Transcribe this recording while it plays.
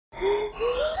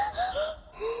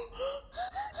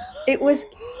It was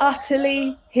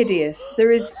utterly hideous.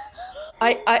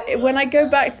 When I go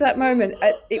back to that moment,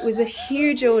 it was a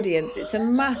huge audience. It's a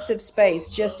massive space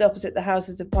just opposite the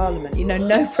Houses of Parliament,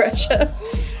 no pressure.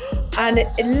 And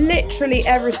literally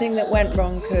everything that went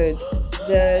wrong could.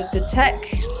 The tech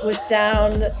was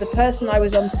down. The person I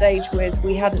was on stage with,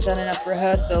 we hadn't done enough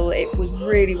rehearsal. It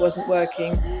really wasn't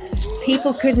working.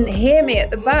 People couldn't hear me at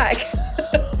the back.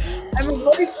 I'm a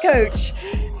voice coach.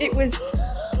 It was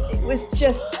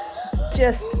just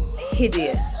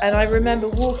hideous. And I remember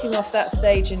walking off that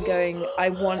stage and going, I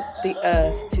want the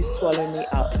earth to swallow me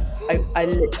up. I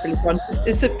literally want to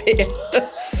disappear.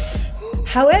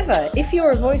 However, if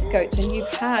you're a voice coach and you've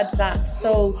had that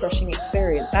soul-crushing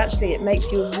experience, actually it makes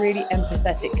you a really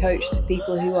empathetic coach to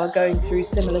people who are going through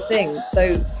similar things.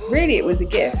 So really it was a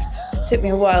gift. It took me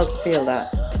a while to feel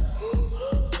that.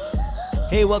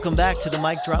 Hey, welcome back to the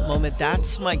Mic Drop Moment.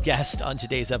 That's my guest on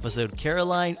today's episode,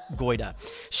 Caroline Goyder.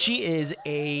 She is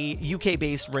a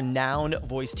UK-based renowned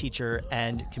voice teacher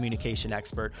and communication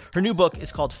expert. Her new book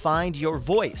is called Find Your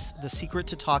Voice, The Secret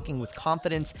to Talking with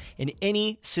Confidence in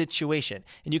Any Situation.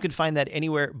 And you can find that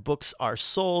anywhere books are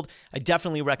sold. I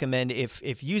definitely recommend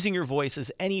if using your voice is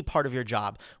any part of your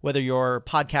job, whether you're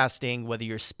podcasting, whether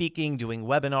you're speaking, doing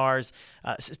webinars,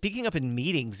 speaking up in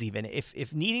meetings even,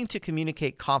 if needing to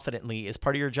communicate confidently is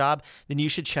part of your job, then you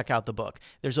should check out the book.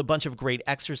 There's a bunch of great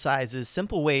exercises,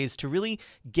 simple ways to really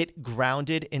get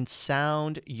grounded and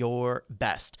sound your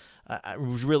best. I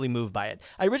was really moved by it.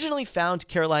 I originally found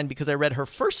Caroline because I read her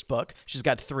first book, she's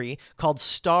got 3, called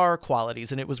Star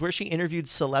Qualities, and it was where she interviewed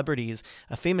celebrities,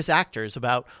 famous actors,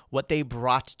 about what they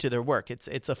brought to their work.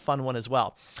 It's a fun one as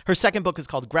well. Her second book is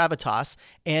called Gravitas,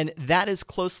 and that is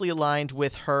closely aligned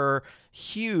with her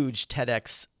huge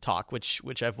TEDx talk, which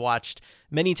I've watched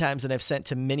many times and I've sent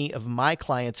to many of my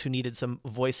clients who needed some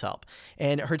voice help.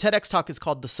 And her TEDx talk is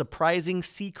called The Surprising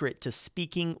Secret to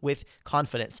Speaking with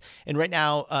Confidence. And right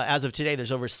now, as of today,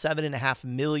 there's over 7.5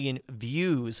 million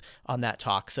views on that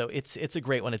talk. So it's a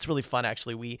great one. It's really fun,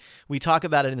 actually. We talk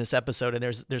about it in this episode, and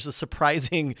there's a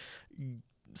surprising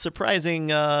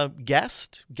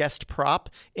guest prop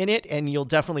in it, and you'll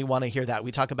definitely want to hear that.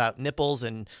 We talk about nipples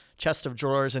and chest of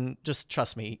drawers, and just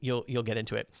trust me, you'll get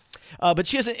into it. But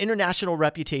she has an international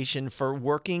reputation for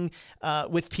working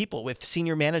with people, with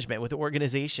senior management, with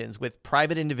organizations, with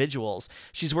private individuals.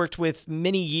 She's worked with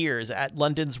many years at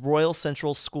London's Royal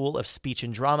Central School of Speech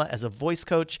and Drama as a voice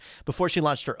coach before she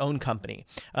launched her own company.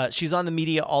 She's on the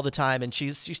media all the time, and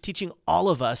she's teaching all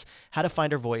of us how to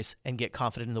find our voice and get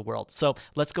confident in the world. So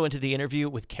let's go into the interview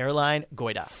with Caroline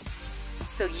Goyder.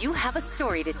 So you have a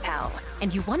story to tell,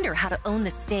 and you wonder how to own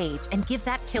the stage and give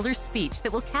that killer speech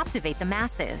that will captivate the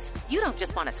masses. You don't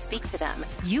just want to speak to them,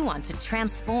 you want to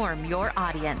transform your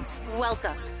audience.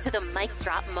 Welcome to the Mic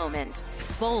Drop Moment.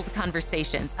 Bold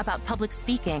conversations about public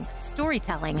speaking,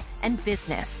 storytelling, and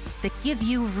business that give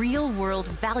you real-world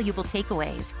valuable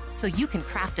takeaways so you can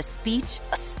craft a speech,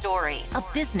 a story, a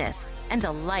business, and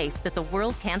a life that the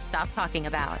world can't stop talking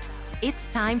about. It's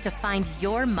time to find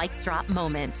your mic drop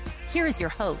moment. Here is your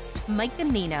host, Mike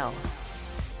Ganino.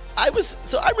 I'm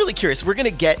really curious. We're gonna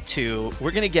get to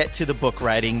the book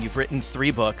writing. You've written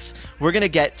 3 books. We're gonna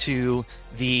get to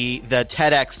the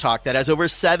TEDx talk that has over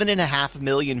 7.5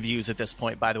 million views at this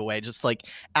point, by the way, just like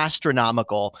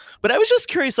astronomical. But I was just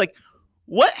curious, like,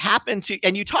 what happened to,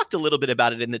 and you talked a little bit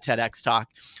about it in the TEDx talk.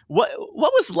 What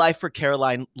was life for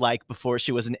Caroline like before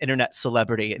she was an internet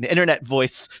celebrity, an internet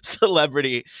voice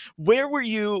celebrity? Where were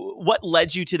you? What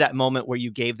led you to that moment where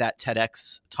you gave that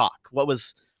TEDx talk?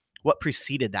 What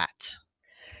preceded that?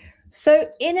 So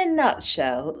in a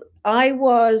nutshell, I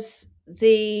was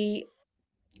the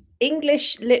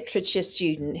English literature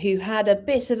student who had a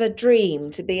bit of a dream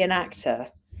to be an actor,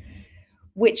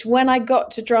 which when I got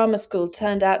to drama school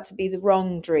turned out to be the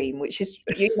wrong dream, which is,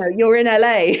 you're in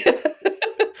LA.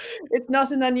 It's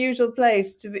not an unusual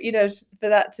place to, for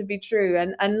that to be true.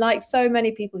 And like so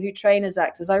many people who train as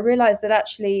actors, I realized that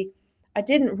actually I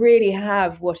didn't really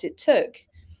have what it took,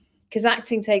 because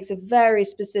acting takes a very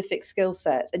specific skill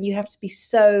set and you have to be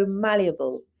so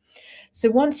malleable.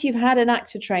 So once you've had an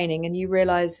actor training and you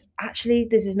realize, actually,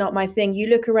 this is not my thing, you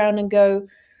look around and go,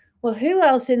 well, who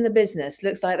else in the business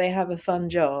looks like they have a fun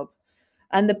job?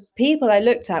 And the people I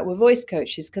looked at were voice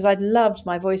coaches, because I'd loved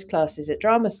my voice classes at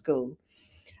drama school.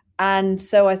 And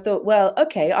so I thought, well,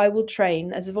 okay, I will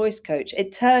train as a voice coach.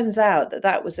 It turns out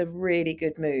that was a really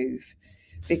good move,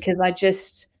 because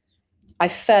I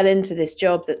fell into this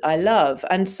job that I love.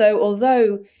 And so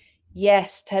although,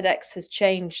 yes, TEDx has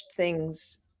changed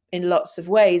things in lots of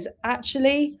ways,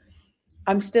 actually,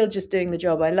 I'm still just doing the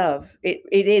job I love. It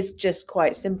is just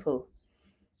quite simple.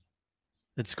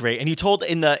 That's great. And you told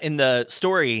in the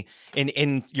story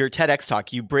in your TEDx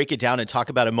talk, you break it down and talk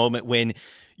about a moment when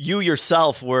you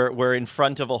yourself were in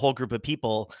front of a whole group of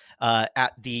people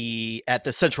at the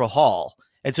central hall.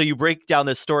 And so you break down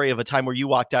this story of a time where you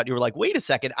walked out and you were like, wait a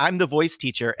second, I'm the voice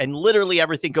teacher, and literally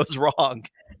everything goes wrong.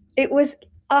 It was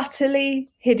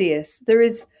utterly hideous. There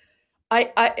is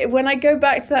I when I go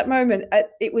back to that moment,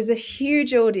 it was a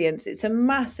huge audience. It's a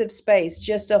massive space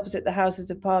just opposite the Houses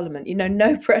of Parliament, you know,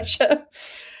 no pressure.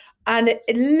 And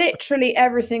literally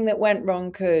everything that went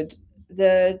wrong could.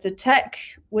 The tech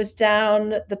was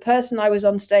down. The person I was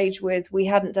on stage with, we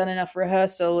hadn't done enough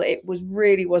rehearsal. It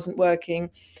really wasn't working.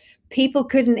 People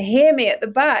couldn't hear me at the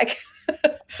back.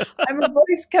 I'm a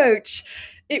voice coach.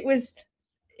 It was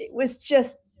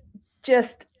just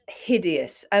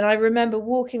hideous. And I remember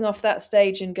walking off that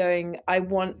stage and going, I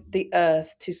want the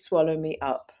earth to swallow me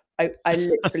up. I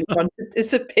literally want to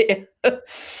disappear.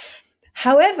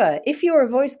 However, if you're a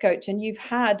voice coach and you've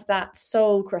had that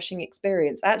soul crushing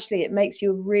experience, actually it makes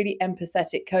you a really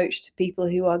empathetic coach to people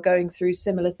who are going through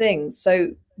similar things. So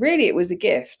really it was a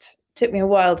gift. It took me a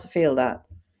while to feel that.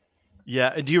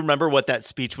 Yeah. And do you remember what that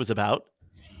speech was about?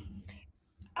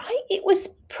 It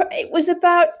was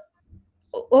about,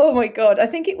 oh my God, I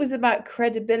think it was about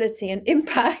credibility and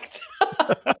impact.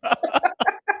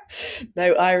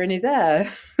 No irony there.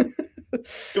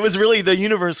 It was really, the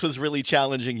universe was really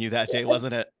challenging you that day,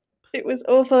 wasn't it? It was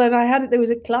awful. And there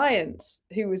was a client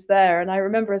who was there. And I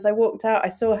remember as I walked out, I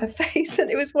saw her face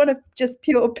and it was one of just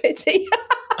pure pity.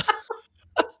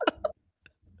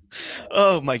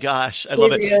 Oh my gosh. I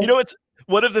love it. You know, it's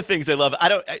one of the things I love.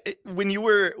 When you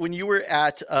were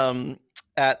at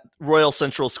Royal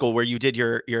Central School where you did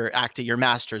your acting, your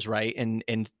master's, right?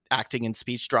 In acting and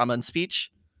speech, drama and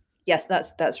speech. Yes,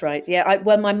 that's right. Yeah.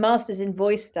 Well, my master's in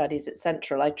voice studies at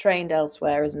Central. I trained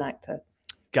elsewhere as an actor.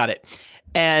 Got it.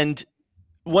 And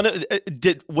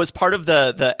was part of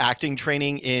the acting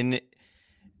training in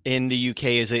the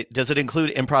UK, does it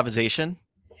include improvisation?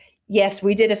 Yes,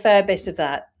 we did a fair bit of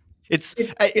that. It's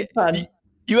fun.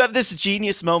 You have this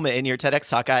genius moment in your TEDx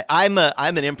talk. I'm an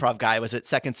improv guy. I was at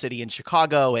Second City in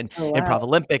Chicago and Improv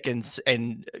Olympic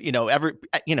and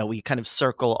we kind of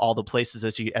circle all the places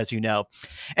as you know.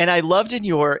 And I loved in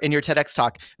your TEDx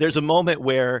talk, there's a moment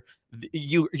where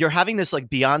you're having this like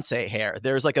Beyonce hair.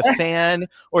 There's like a fan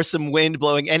or some wind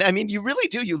blowing. And I mean, you really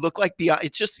do. You look like Beyonce.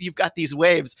 It's just, you've got these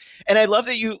waves. And I love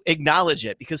that you acknowledge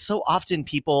it because so often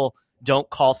people don't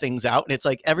call things out. And it's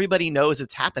like, everybody knows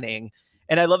it's happening.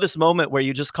 And I love this moment where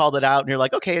you just called it out and you're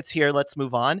like, okay, it's here. Let's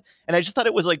move on. And I just thought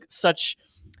it was like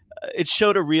it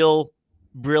showed a real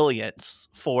brilliance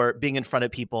for being in front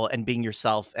of people and being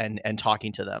yourself and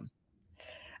talking to them.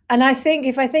 And I think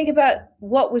if I think about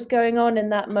what was going on in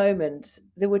that moment,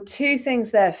 there were two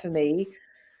things there for me.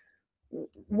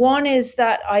 One is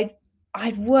that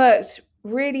I'd worked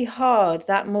really hard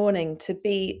that morning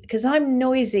because I'm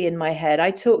noisy in my head.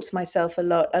 I talk to myself a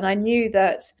lot. And I knew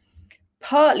that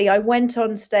partly I went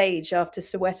on stage after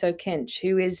Soweto Kinch,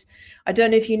 who is, I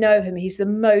don't know if you know him, he's the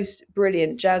most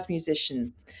brilliant jazz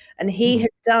musician. And he had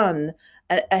done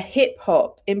a hip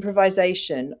hop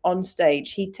improvisation on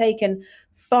stage. He'd taken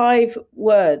 5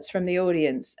 words from the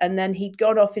audience and then he'd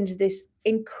gone off into this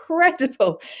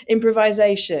incredible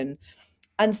improvisation.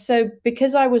 And so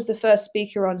because I was the first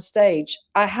speaker on stage,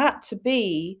 I had to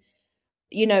be,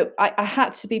 I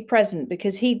had to be present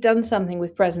because he'd done something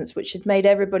with presence which had made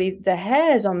the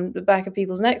hairs on the back of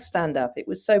people's necks stand up. It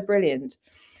was so brilliant.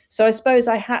 So I suppose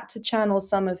I had to channel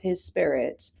some of his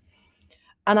spirit.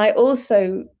 And I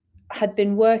also had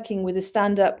been working with a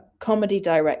stand-up comedy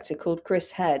director called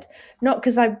Chris Head, not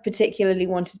because I particularly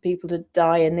wanted people to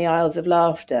die in the aisles of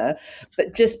laughter,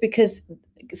 but just because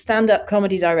stand-up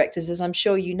comedy directors, as I'm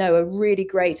sure you know, are really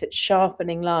great at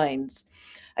sharpening lines.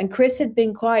 And Chris had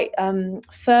been quite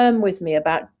firm with me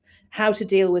about how to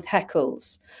deal with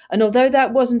heckles. And although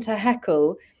that wasn't a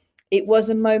heckle, it was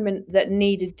a moment that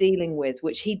needed dealing with,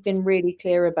 which he'd been really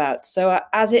clear about. So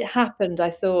as it happened, I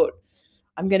thought,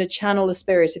 I'm going to channel the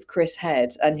spirit of Chris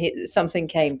Head. And something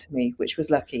came to me, which was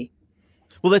lucky.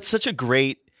 Well, in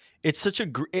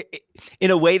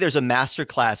a way, there's a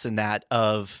masterclass in that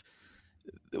of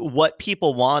what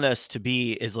people want us to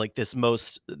be is like this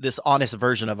honest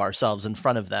version of ourselves in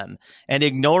front of them, and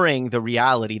ignoring the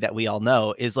reality that we all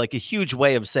know is like a huge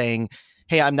way of saying,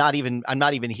 hey, I'm not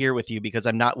even here with you because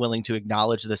I'm not willing to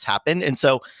acknowledge this happened. And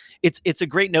so it's a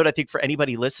great note, I think, for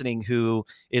anybody listening who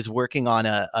is working on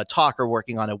a talk or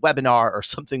working on a webinar or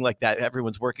something like that.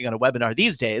 Everyone's working on a webinar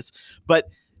these days, but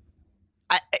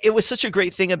it was such a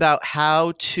great thing about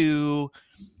how to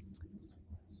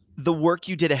the work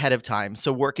you did ahead of time,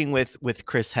 so working with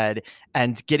Chris Head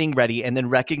and getting ready and then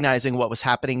recognizing what was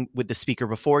happening with the speaker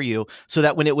before you, so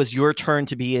that when it was your turn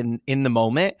to be in the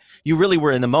moment, you really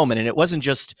were in the moment. And it wasn't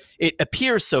just, it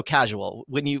appears so casual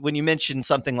when you mention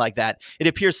something like that, it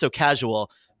appears so casual,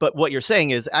 but what you're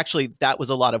saying is actually that was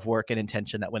a lot of work and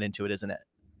intention that went into it, isn't it?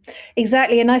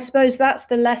 Exactly. And I suppose that's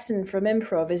the lesson from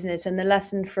improv, isn't it? And the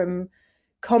lesson from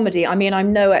comedy. I mean,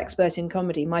 I'm no expert in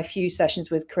comedy. My few sessions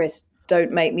with Chris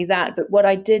don't make me that. But what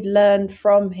I did learn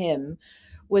from him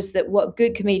was that what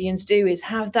good comedians do is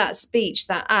have that speech,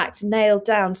 that act nailed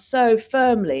down so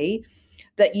firmly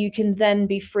that you can then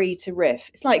be free to riff.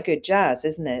 It's like good jazz,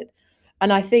 isn't it?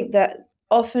 And I think that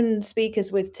often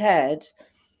speakers with TED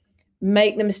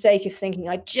make the mistake of thinking,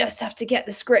 I just have to get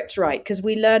the script right, because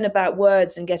we learn about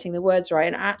words and getting the words right,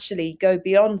 and actually go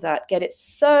beyond that, get it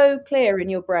so clear in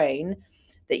your brain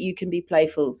that you can be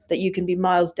playful, that you can be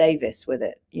Miles Davis with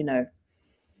it, you know.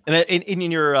 And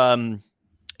in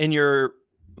your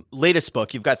latest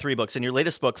book, you've got 3 books. In your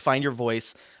latest book, Find Your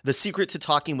Voice, The Secret to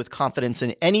Talking with Confidence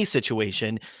in Any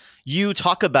Situation, you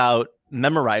talk about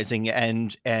memorizing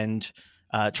and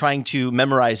trying to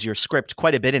memorize your script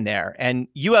quite a bit in there. And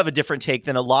you have a different take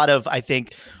than a lot of, I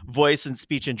think, voice and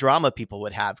speech and drama people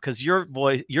would have, because your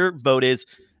vote is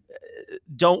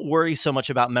don't worry so much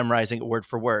about memorizing it word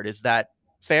for word. Is that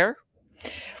fair?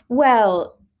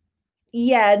 Well,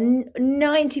 yeah,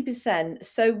 90%.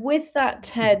 So with that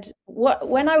TED,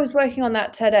 when I was working on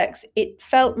that TEDx, it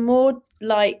felt more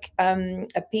like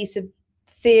a piece of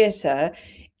theatre,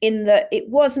 in that it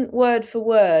wasn't word for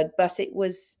word, but it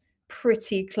was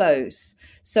pretty close.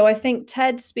 So I think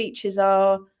TED speeches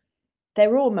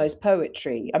they're almost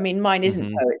poetry. I mean, mine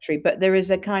isn't poetry, but there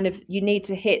is a kind of, you need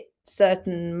to hit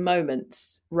certain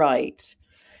moments right.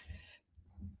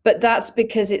 But that's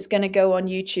because it's going to go on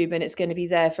YouTube and it's going to be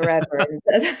there forever.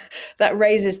 And that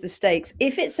raises the stakes.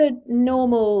 If it's a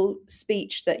normal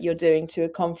speech that you're doing to a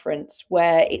conference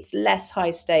where it's less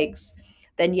high stakes,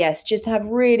 then yes, just have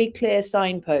really clear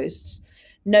signposts.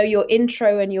 Know your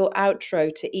intro and your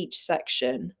outro to each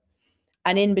section.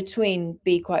 And in between,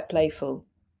 be quite playful.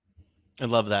 I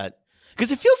love that.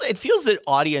 Because it feels that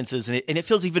audiences, and it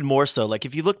feels even more so, like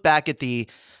if you look back at the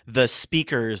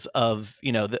speakers of,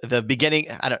 you know, the beginning,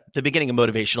 the beginning of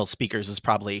motivational speakers is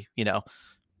probably, you know,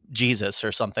 Jesus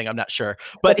or something, I'm not sure.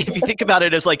 But if you think about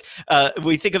it as like,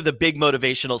 we think of the big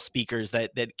motivational speakers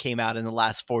that came out in the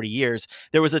last 40 years,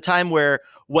 there was a time where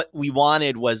what we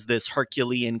wanted was this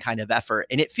Herculean kind of effort.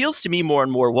 And it feels to me more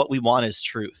and more what we want is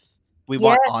truth. We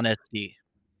want honesty.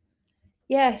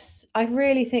 Yes, I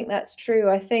really think that's true.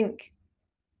 I think,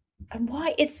 and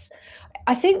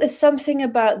I think there's something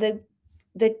about the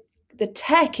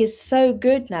tech is so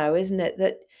good now, isn't it?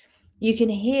 That you can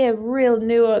hear real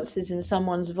nuances in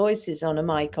someone's voices on a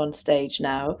mic on stage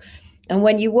now. And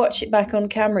when you watch it back on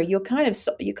camera, you're kind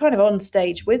of on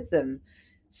stage with them.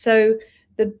 So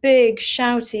the big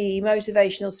shouty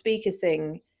motivational speaker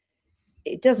thing,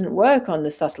 it doesn't work on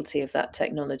the subtlety of that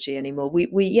technology anymore. We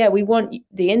want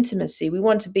the intimacy. We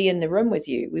want to be in the room with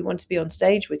you. We want to be on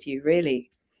stage with you,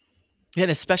 really. And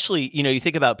especially, you know, you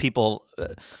think about people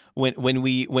when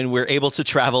we're able to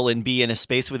travel and be in a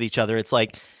space with each other, it's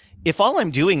like, if all I'm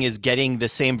doing is getting the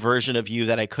same version of you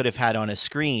that I could have had on a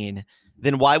screen,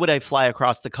 then why would I fly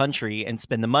across the country and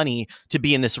spend the money to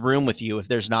be in this room with you if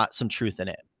there's not some truth in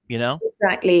it, you know?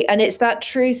 Exactly. And it's that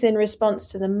truth in response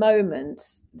to the moment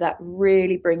that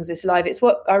really brings this live. It's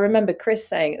what I remember Chris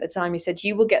saying at the time. He said,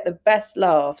 you will get the best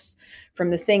laughs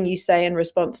from the thing you say in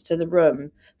response to the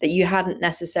room that you hadn't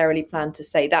necessarily planned to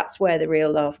say. That's where the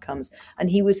real laugh comes. And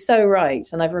he was so right.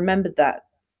 And I've remembered that,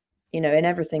 you know, in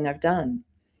everything I've done.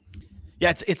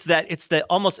 Yeah, it's that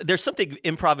almost, there's something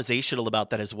improvisational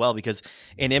about that as well, because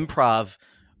in improv,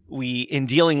 in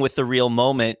dealing with the real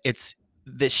moment, it's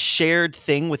this shared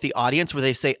thing with the audience where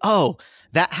they say, oh,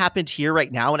 that happened here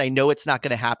right now, and I know it's not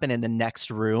going to happen in the next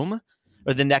room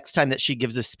or the next time that she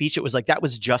gives a speech. It was like, that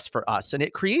was just for us. And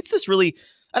it creates this really,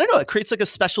 I don't know, it creates like a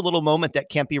special little moment that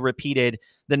can't be repeated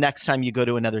the next time you go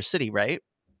to another city, right?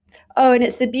 Oh, and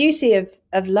it's the beauty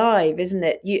of live, isn't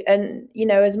it? You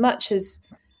know, as much as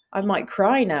I might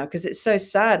cry now because it's so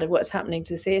sad of what's happening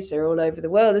to theatre all over the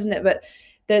world, isn't it? But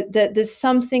there's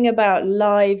something about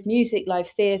live music, live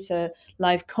theatre,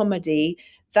 live comedy,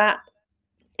 that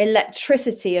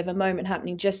electricity of a moment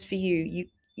happening just for you.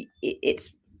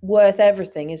 It's worth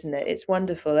everything, isn't it? It's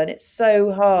wonderful, and it's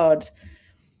so hard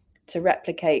to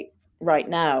replicate right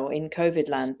now in COVID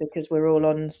land because we're all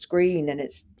on screen and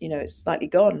it's, you know, it's slightly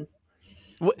gone.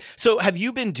 So have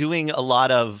you been doing a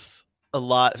lot of a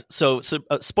lot. So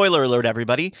spoiler alert,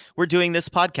 everybody, we're doing this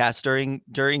podcast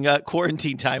during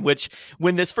quarantine time, which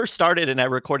when this first started and I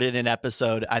recorded an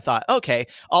episode, I thought, okay,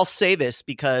 I'll say this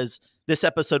because this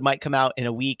episode might come out in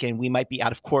a week and we might be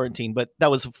out of quarantine, but that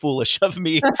was foolish of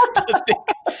me to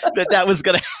think that was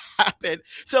going to happen.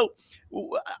 So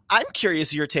I'm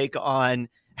curious your take on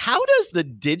how does the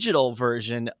digital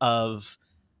version of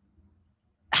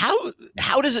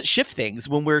how does it shift things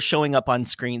when we're showing up on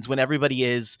screens, when everybody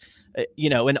is,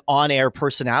 an on-air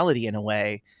personality in a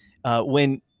way,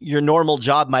 when your normal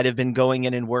job might have been going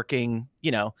in and working,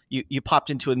 you popped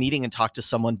into a meeting and talked to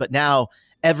someone, but now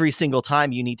every single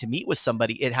time you need to meet with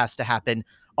somebody, it has to happen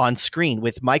on screen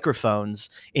with microphones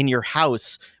in your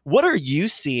house. What are you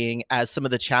seeing as some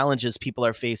of the challenges people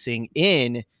are facing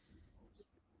in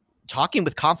talking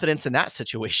with confidence in that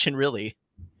situation, really?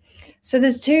 So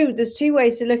there's two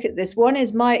ways to look at this. One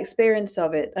is my experience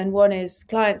of it, and one is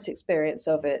clients' experience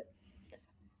of it.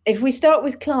 If we start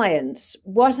with clients,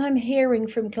 what I'm hearing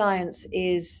from clients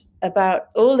is about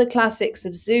all the classics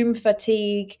of Zoom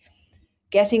fatigue,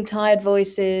 getting tired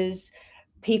voices,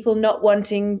 people not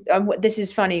wanting. This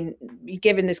is funny,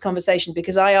 given this conversation,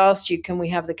 because I asked you, can we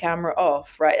have the camera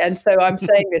off, right? And so I'm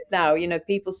saying this now,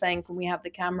 people saying, can we have the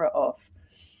camera off?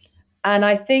 And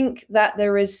I think that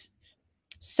there is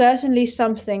certainly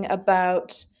something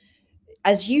about,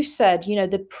 as you said,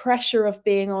 the pressure of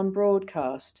being on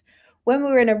broadcast. When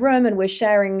we're in a room and we're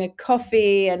sharing a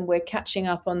coffee and we're catching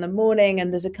up on the morning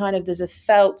and there's a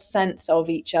felt sense of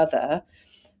each other,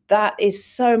 that is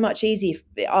so much easier.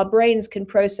 Our brains can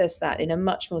process that in a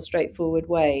much more straightforward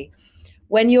way.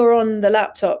 When you're on the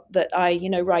laptop that I,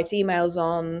 write emails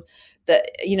on, that,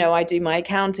 I do my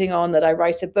accounting on, that I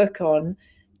write a book on,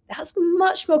 that's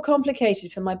much more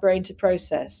complicated for my brain to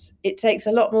process. It takes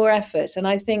a lot more effort. And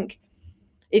I think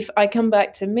if I come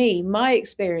back to me, my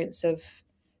experience of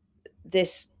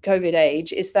this COVID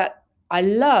age is that I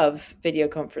love video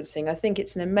conferencing. I think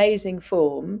it's an amazing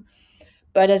form.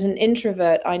 But as an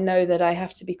introvert, I know that I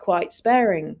have to be quite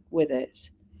sparing with it.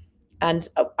 And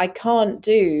I can't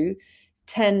do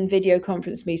 10 video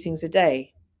conference meetings a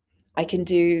day. I can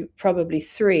do probably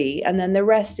 3, and then the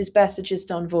rest is better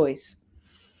just on voice.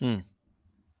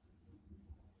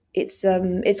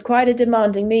 It's quite a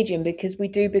demanding medium because we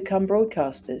do become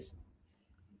broadcasters.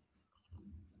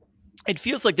 It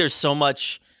feels like there's so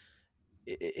much.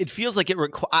 It feels like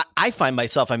I find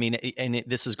myself,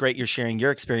 this is great you're sharing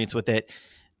your experience with it.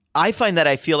 I find that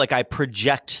I feel like I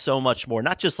project so much more,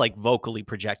 not just like vocally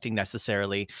projecting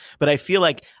necessarily, but I feel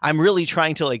like I'm really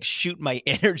trying to like shoot my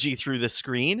energy through the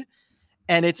screen.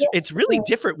 And it's really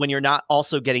different when you're not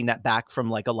also getting that back from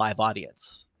like a live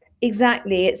audience.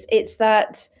 Exactly. It's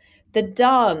that the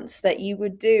dance that you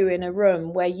would do in a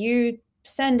room where you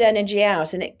send energy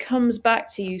out and it comes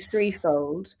back to you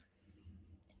threefold.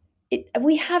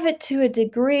 We have it to a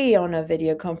degree on a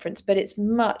video conference, but it's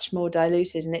much more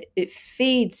diluted and it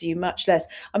feeds you much less.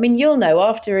 I mean, you'll know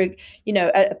after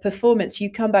a performance, you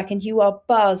come back and you are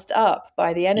buzzed up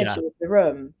by the energy of the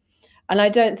room. And I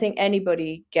don't think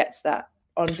anybody gets that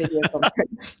on video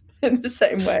conference in the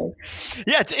same way.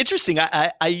 Yeah, it's interesting.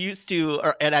 I used to,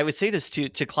 and I would say this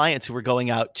to clients who were going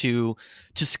out to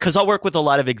because I'll work with a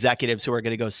lot of executives who are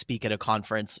going to go speak at a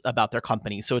conference about their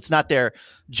company. So it's not their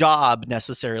job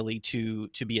necessarily to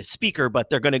be a speaker, but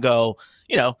they're going to go,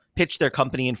 pitch their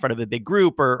company in front of a big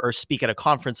group or speak at a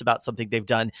conference about something they've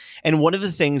done. And one of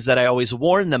the things that I always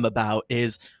warn them about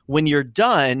is when you're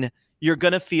done, you're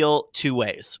going to feel 2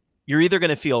 ways. You're either going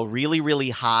to feel really,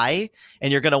 really high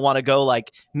and you're going to want to go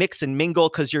like mix and mingle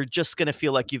because you're just going to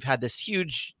feel like you've had this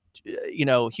huge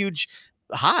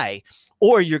high,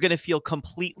 or you're going to feel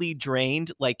completely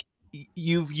drained. Like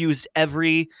you've used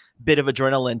every bit of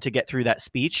adrenaline to get through that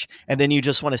speech. And then you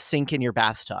just want to sink in your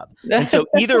bathtub. And so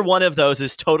either one of those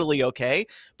is totally okay,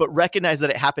 but recognize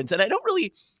that it happens. And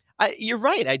you're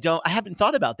right. I haven't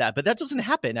thought about that, but that doesn't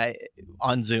happen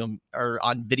on Zoom or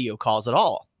on video calls at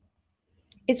all.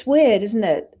 It's weird, isn't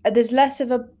it? There's less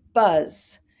of a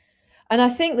buzz. And I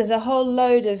think there's a whole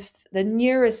load of the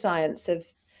neuroscience of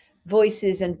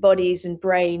voices and bodies and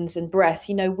brains and breath.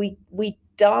 We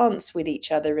dance with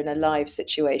each other in a live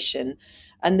situation.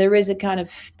 And there is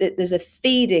there's a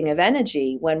feeding of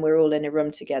energy when we're all in a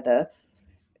room together.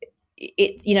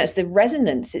 It's the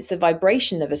resonance, it's the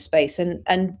vibration of a space.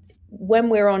 And when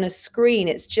we're on a screen,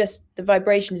 it's just the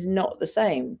vibration is not the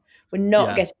same. We're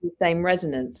not getting the same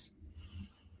resonance.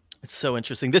 It's so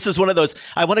interesting. This is one of those,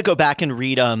 I want to go back and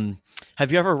read,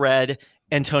 have you ever read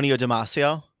Antonio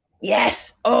Damasio?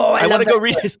 Yes. Oh, I want to go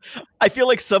read his, I feel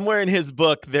like somewhere in his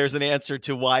book, there's an answer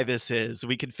to why this is.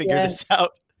 We can figure this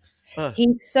out. Uh,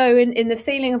 He's so in the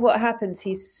feeling of what happens,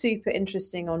 he's super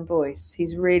interesting on voice.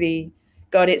 He's really,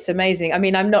 God, it's amazing. I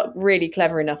mean, I'm not really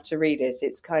clever enough to read it.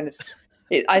 It's kind of,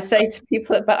 I say to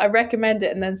people, but I recommend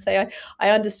it and then say I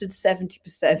understood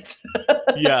 70%.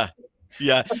 yeah.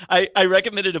 Yeah. I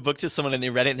recommended a book to someone and they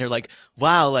read it and they're like,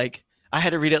 wow, like I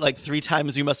had to read it like 3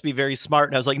 times. You must be very smart.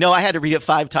 And I was like, no, I had to read it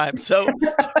 5 times. So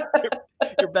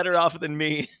you're better off than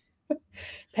me.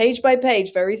 Page by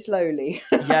page, very slowly.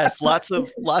 Yes, lots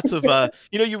of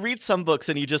you read some books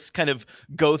and you just kind of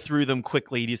go through them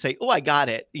quickly and you say, "Oh, I got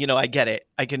it. I get it.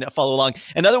 I can follow along."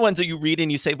 And other ones that you read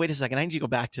and you say, "Wait a second, I need to go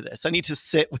back to this. I need to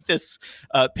sit with this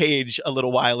page a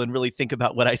little while and really think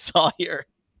about what I saw here."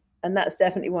 And that's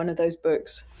definitely one of those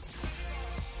books.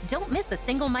 Don't miss a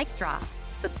single mic drop.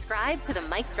 Subscribe to the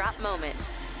Mic Drop Moment.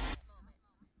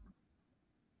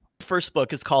 First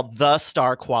book is called The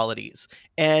Star Qualities,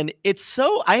 and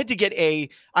I had to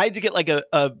get like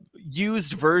a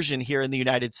used version here in the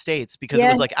United States because it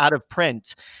was like out of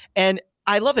print, and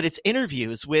I love it. It's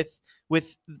interviews with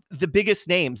the biggest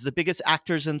names, the biggest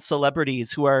actors and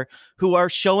celebrities who are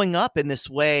showing up in this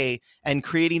way and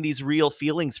creating these real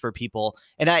feelings for people.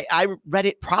 And I read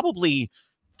it probably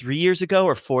 3 years ago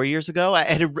or 4 years ago.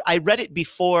 I read it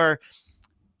before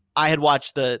I had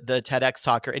watched the TEDx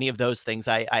talk or any of those things.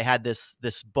 I had this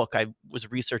book I was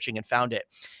researching and found it.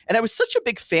 And I was such a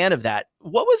big fan of that.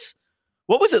 What was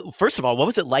it, first of all, what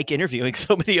was it like interviewing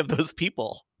so many of those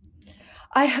people?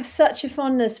 I have such a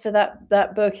fondness for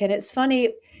that book. And it's funny,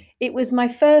 it was my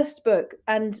first book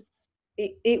and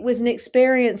it was an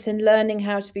experience in learning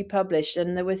how to be published.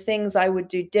 And there were things I would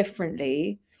do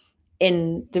differently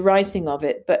in the writing of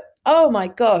it. But oh my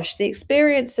gosh, the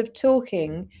experience of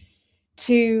talking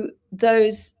to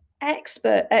those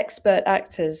expert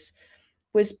actors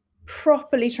was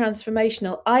properly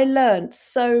transformational. I learned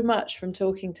so much from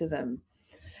talking to them.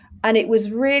 And it was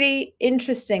really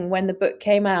interesting when the book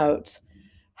came out,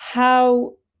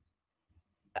 how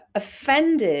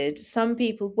offended some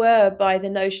people were by the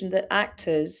notion that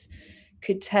actors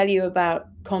could tell you about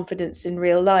confidence in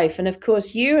real life. And of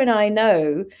course, you and I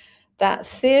know that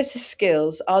theatre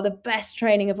skills are the best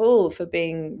training of all for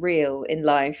being real in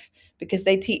life, because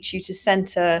they teach you to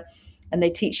center and they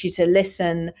teach you to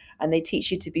listen and they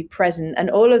teach you to be present and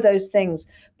all of those things.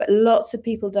 But lots of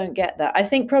people don't get that. I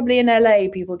think probably in LA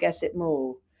people get it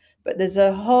more, but there's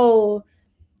a whole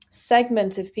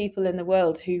segment of people in the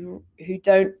world who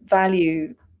don't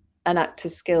value an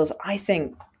actor's skills. I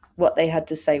think what they had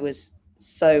to say was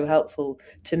so helpful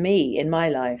to me in my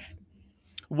life.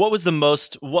 What was the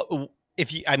most,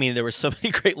 there were so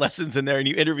many great lessons in there, and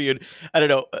you interviewed, I don't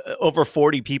know, over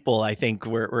 40 people, I think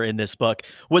were in this book.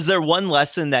 Was there one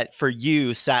lesson that for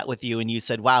you sat with you and you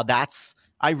said, wow,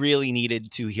 I really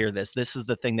needed to hear this. This is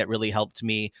the thing that really helped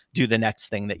me do the next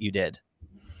thing that you did?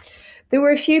 There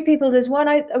were a few people. There's one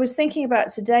I was thinking about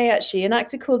today, actually. An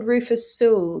actor called Rufus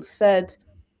Sewell said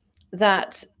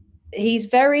that he's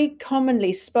very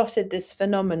commonly spotted this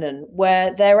phenomenon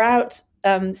where they're out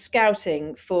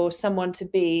scouting for someone to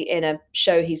be in a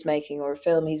show he's making or a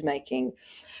film he's making,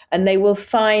 and they will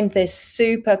find this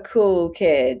super cool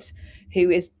kid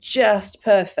who is just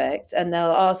perfect, and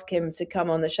they'll ask him to come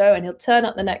on the show, and he'll turn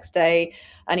up the next day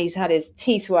and he's had his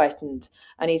teeth whitened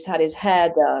and he's had his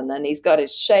hair done and he's got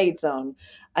his shades on,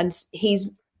 and he's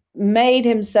made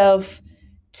himself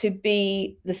to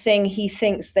be the thing he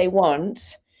thinks they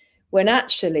want, when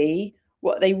actually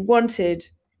what they wanted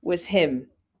was him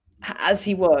as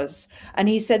he was. And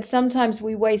he said sometimes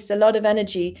we waste a lot of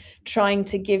energy trying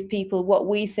to give people what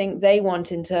we think they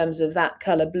want in terms of that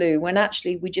color blue, when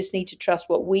actually we just need to trust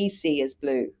what we see as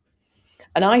blue.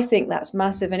 And I think that's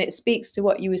massive, and it speaks to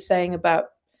what you were saying about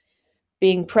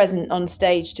being present on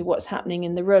stage to what's happening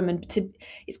in the room. And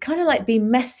it's kind of like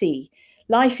being messy.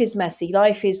 Life is messy,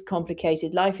 life is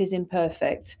complicated, life is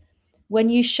imperfect. When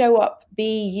you show up,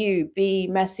 be you, be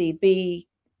messy, be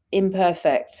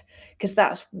imperfect, because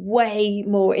that's way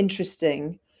more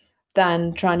interesting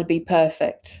than trying to be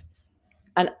perfect.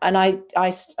 And I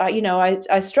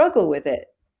struggle with it,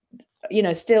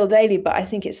 still daily, but I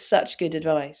think it's such good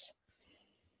advice.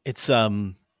 It's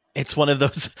one of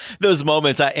those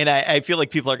moments, I feel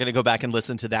like people are going to go back and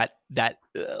listen to that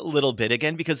little bit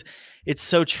again, because it's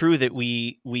so true that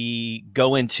we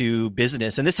go into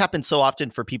business, and this happens so often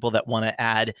for people that want to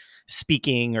add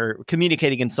speaking or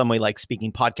communicating in some way, like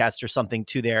speaking podcast or something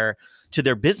to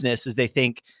their business, is they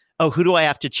think, oh, who do I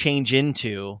have to change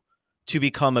into to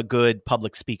become a good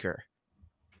public speaker?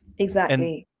 Exactly.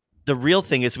 And the real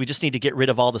thing is we just need to get rid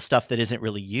of all the stuff that isn't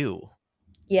really you.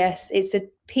 Yes, it's a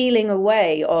peeling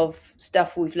away of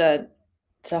stuff we've learned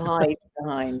to hide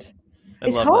behind.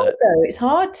 It's hard, though. It's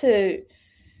hard to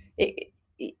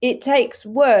it takes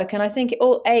work, and I think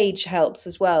all age helps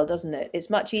as well, doesn't it? It's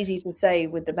much easier to say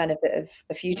with the benefit of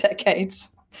a few decades.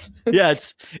 Yeah,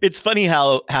 it's funny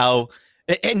how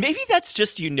and maybe that's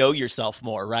just yourself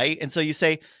more, right? And so you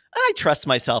say, I trust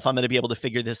myself. I'm going to be able to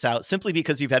figure this out simply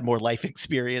because you've had more life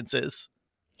experiences.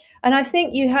 And I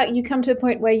think you come to a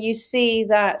point where you see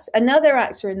that another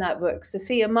actor in that book,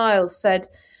 Sophia Miles, said,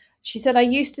 I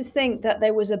used to think that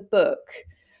there was a book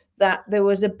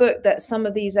that some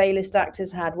of these A-list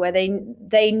actors had where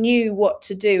they knew what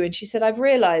to do. And she said, I've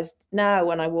realized now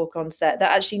when I walk on set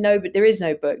that actually there is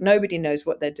no book. Nobody knows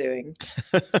what they're doing.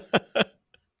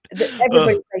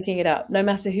 Everybody's making it up, no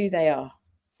matter who they are.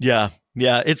 Yeah.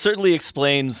 Yeah. It certainly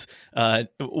explains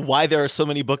why there are so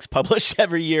many books published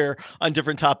every year on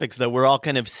different topics, though. We're all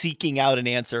kind of seeking out an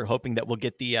answer, hoping that we'll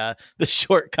get the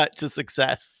shortcut to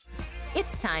success.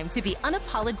 It's time to be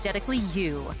unapologetically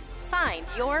you. Find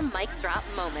your mic drop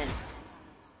moment.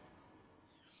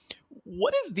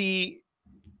 What is the,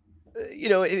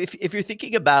 if you're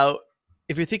thinking about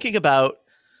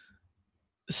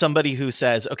somebody who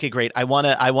says, okay, great, I want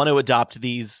to adopt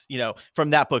these, from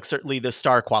that book, certainly the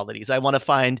star qualities. I want to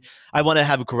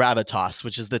have Gravitas,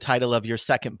 which is the title of your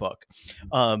second book.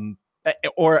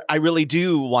 Or I really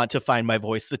do want to find my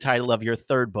voice, the title of your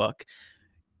third book.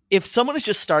 If someone is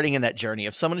just starting in that journey,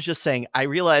 if someone is just saying, I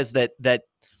realize that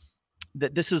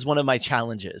this is one of my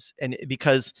challenges, and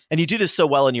you do this so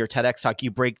well in your TEDx talk,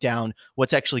 you break down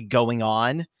what's actually going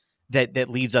on that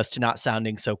leads us to not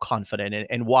sounding so confident,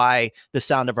 and why the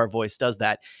sound of our voice does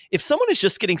that. If someone is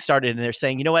just getting started and they're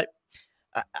saying, you know what,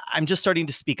 I'm just starting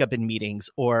to speak up in meetings,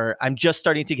 or I'm just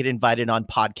starting to get invited on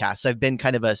podcasts. I've been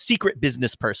kind of a secret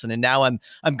business person, and now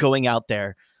I'm going out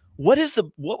there. What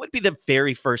would be the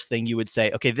very first thing you would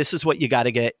say? Okay, this is what you got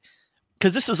to get,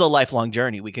 because this is a lifelong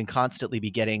journey. We can constantly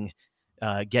be getting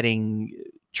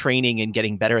training and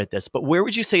getting better at this. But where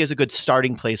would you say is a good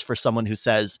starting place for someone who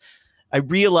says, I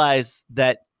realize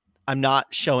that I'm not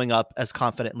showing up as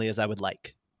confidently as I would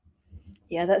like?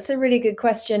 Yeah, that's a really good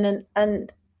question.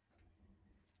 And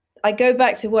I go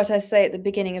back to what I say at the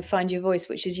beginning of Find Your Voice,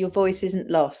 which is your voice isn't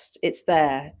lost. It's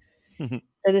there.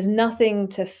 So there's nothing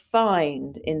to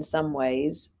find in some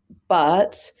ways,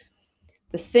 but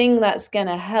the thing that's going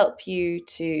to help you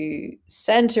to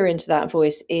center into that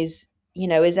voice is,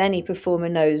 as any performer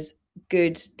knows,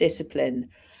 good discipline.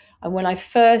 And when I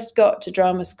first got to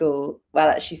drama school, well,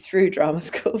 actually through drama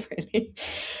school, really,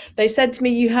 they said to me,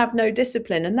 you have no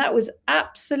discipline. And that was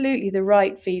absolutely the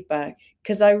right feedback,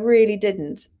 because I really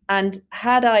didn't. And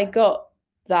had I got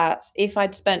that, if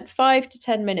I'd spent 5 to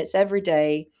 10 minutes every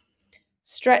day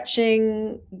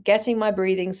stretching, getting my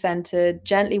breathing centered,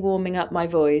 gently warming up my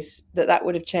voice, that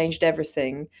would have changed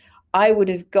everything. I would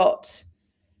have got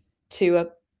to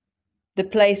the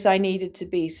place I needed to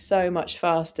be so much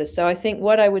faster. So I think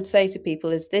what I would say to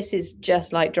people is, this is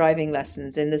just like driving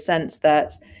lessons, in the sense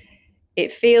that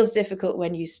it feels difficult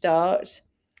when you start,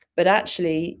 but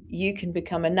actually you can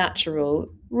become a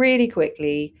natural really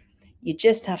quickly. You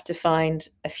just have to find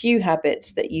a few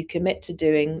habits that you commit to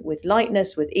doing with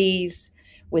lightness, with ease,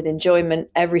 with enjoyment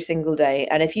every single day.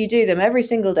 And if you do them every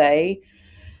single day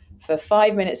for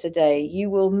 5 minutes a day, you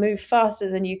will move faster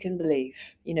than you can believe.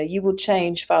 You will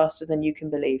change faster than you can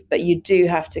believe, but you do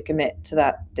have to commit to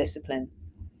that discipline.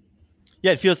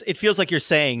 Yeah, it feels like you're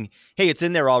saying, hey, it's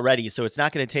in there already, so it's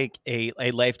not going to take a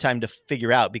lifetime to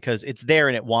figure out, because it's there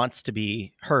and it wants to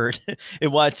be heard. It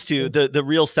wants to, the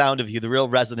real sound of you, the real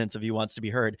resonance of you wants to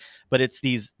be heard. But it's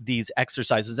these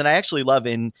exercises. And I actually love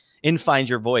in Find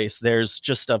Your Voice, there's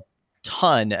just a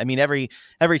ton. I mean, every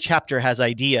chapter has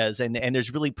ideas, and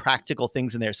there's really practical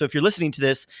things in there. So if you're listening to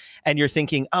this and you're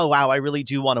thinking, oh, wow, I really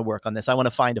do want to work on this, I want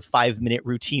to find a 5-minute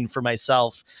routine for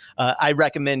myself, I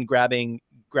recommend grabbing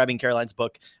Caroline's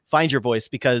book, Find Your Voice,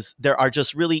 because there are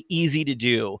just really easy to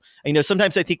do.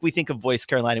 Sometimes I think we think of voice,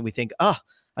 Caroline, and we think, oh,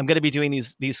 I'm going to be doing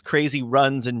these crazy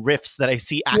runs and riffs that I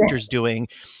see actors doing.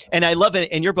 And I love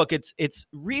it. In your book, it's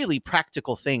really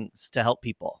practical things to help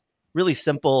people. Really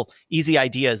simple, easy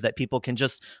ideas that people can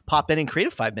just pop in and create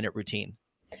a 5-minute routine.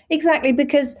 Exactly,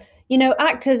 because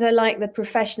actors are like the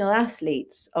professional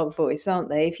athletes of voice, aren't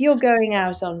they? If you're going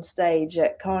out on stage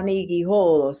at Carnegie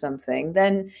Hall or something,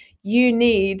 then you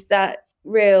need that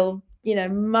real,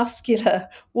 muscular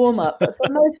warm up. But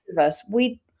for most of us,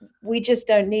 we just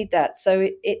don't need that. So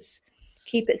it's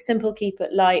keep it simple, keep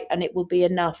it light, and it will be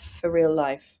enough for real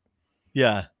life.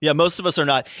 Yeah. Yeah. Most of us are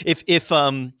not. If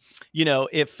Beyonce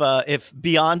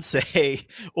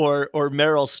or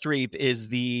Meryl Streep is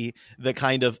the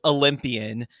kind of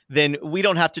Olympian, then we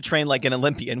don't have to train like an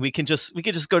Olympian. We can just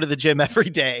go to the gym every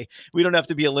day. We don't have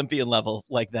to be Olympian level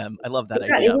like them. I love that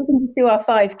Exactly. idea. We can just do our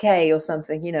 5K or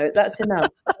something, that's enough.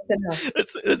 That's enough.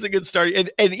 That's a good start.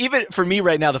 And even for me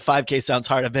right now, the 5K sounds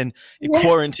hard. I've been Yeah.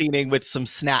 quarantining with some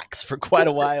snacks for quite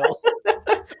a while.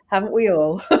 Haven't we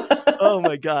all? Oh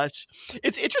my gosh.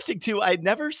 It's interesting too. I'd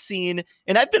never seen,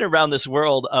 and I've been around this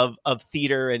world of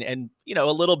theater and a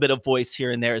little bit of voice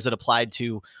here and there as it applied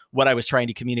to what I was trying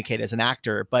to communicate as an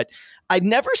actor, but I'd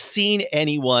never seen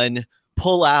anyone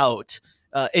pull out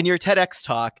in your TEDx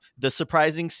talk, the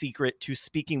surprising secret to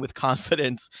speaking with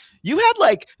confidence. You had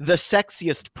like the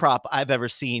sexiest prop I've ever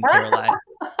seen, Caroline.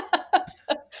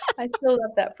 I still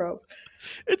love that prop.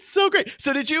 It's so great.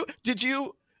 So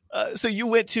so you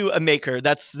went to a maker.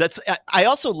 I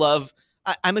also love,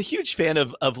 I'm a huge fan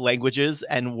of languages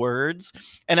and words.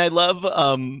 And I love,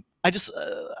 I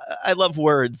love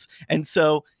words. And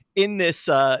so in this,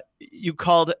 you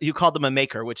called them a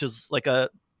maker, which is like I'm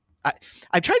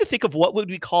trying to think of what would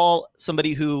we call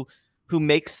somebody who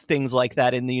makes things like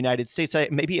that in the United States.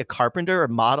 Maybe a carpenter or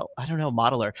model. I don't know,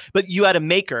 modeler, but you had a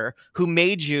maker who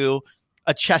made you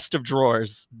a chest of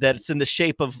drawers that's in the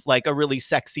shape of like a really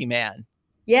sexy man.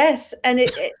 Yes, and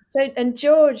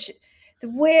George, the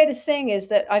weirdest thing is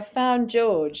that I found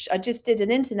George. I just did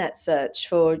an internet search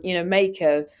for,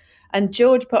 maker, and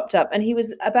George popped up, and he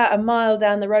was about a mile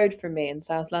down the road from me in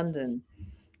South London.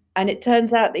 And it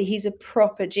turns out that he's a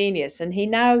proper genius, and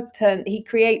he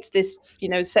creates this,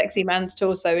 sexy man's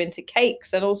torso into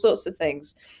cakes and all sorts of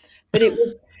things. But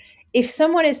if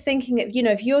someone is thinking of,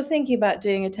 if you're thinking about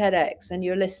doing a TEDx and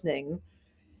you're listening,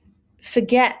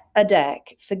 forget a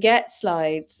deck, forget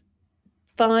slides,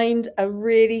 find a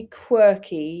really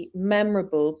quirky,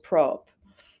 memorable prop.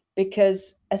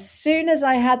 Because as soon as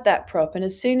I had that prop, and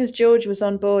as soon as George was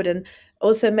on board and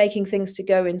also making things to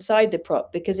go inside the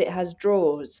prop, because it has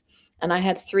drawers, and I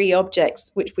had 3 objects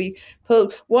which we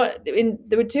pulled.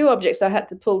 There were 2 objects I had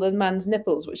to pull the man's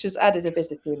nipples, which just added a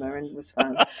bit of humor and was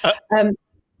fun.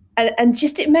 And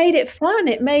just it made it fun.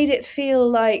 It made it feel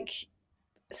like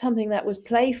something that was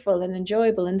playful and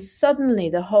enjoyable, and suddenly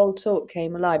the whole talk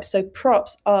came alive. So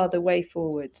props are the way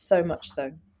forward, so much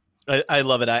so. I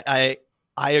love it.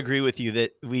 I agree with you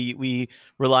that we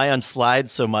rely on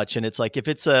slides so much, and it's like if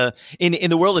it's in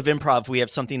the world of improv, we have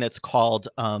something that's called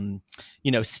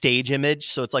stage image.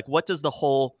 So it's like, what does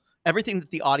everything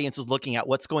that the audience is looking at,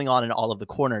 what's going on in all of the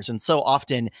corners. And so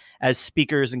often as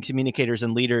speakers and communicators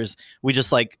and leaders, we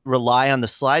just like rely on the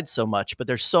slides so much, but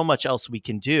there's so much else we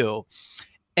can do.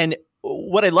 And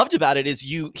what I loved about it is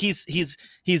he's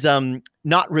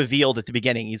not revealed at the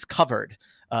beginning. He's covered.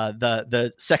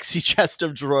 The sexy chest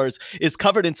of drawers is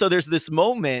covered. And so there's this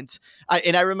moment,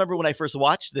 and I remember when I first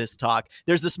watched this talk,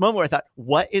 there's this moment where I thought,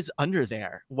 what is under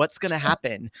there? What's going to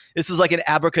happen? This is like an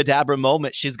abracadabra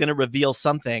moment. She's going to reveal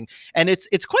something. And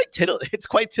it's quite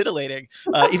titillating.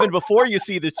 Even before you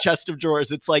see this chest of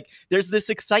drawers, it's like there's this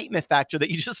excitement factor that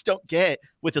you just don't get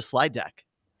with a slide deck.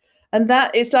 And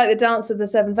that is like the dance of the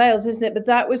 7 veils, isn't it? But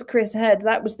that was Chris Head.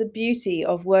 That was the beauty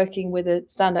of working with a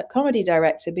stand-up comedy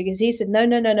director, because he said,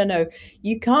 no.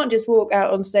 You can't just walk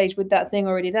out on stage with that thing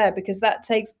already there, because that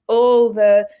takes all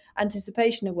the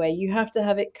anticipation away. You have to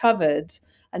have it covered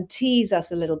and tease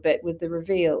us a little bit with the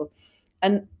reveal.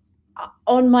 And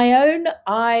on my own,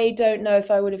 I don't know if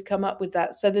I would have come up with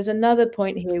that. So there's another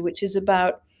point here, which is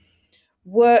about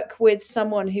work with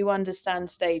someone who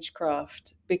understands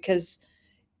stagecraft, because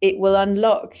it will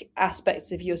unlock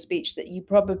aspects of your speech that you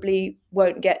probably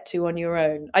won't get to on your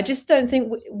own. I just don't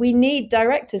think we need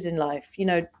directors in life.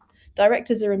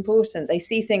 Directors are important. They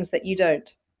see things that you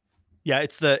don't. Yeah,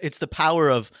 it's the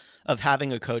power of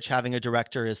having a coach, having a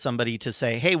director, is somebody to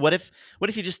say, hey, what if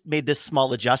you just made this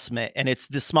small adjustment, and it's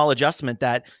this small adjustment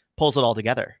that pulls it all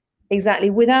together. Exactly.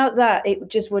 Without that, it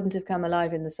just wouldn't have come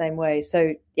alive in the same way.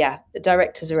 So yeah, the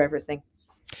directors are everything.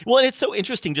 Well, and it's so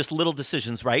interesting, just little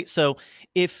decisions, right? So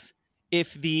if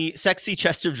the sexy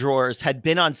chest of drawers had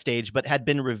been on stage but had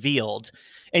been revealed,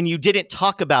 and you didn't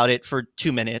talk about it for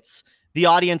 2 minutes, the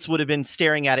audience would have been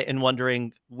staring at it and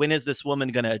wondering, when is this woman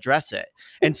going to address it?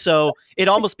 And so it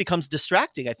almost becomes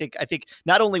distracting. I think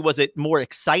not only was it more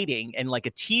exciting and like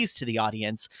a tease to the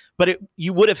audience, but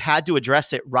you would have had to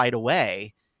address it right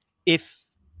away if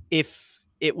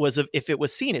it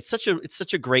was seen. It's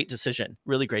such a great decision,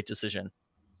 really great decision.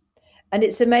 And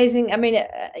it's amazing. I mean,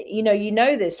 you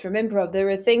know this from improv. There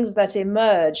are things that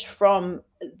emerge from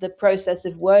the process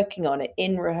of working on it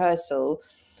in rehearsal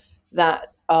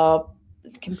that are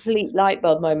complete light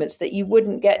bulb moments that you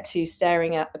wouldn't get to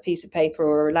staring at a piece of paper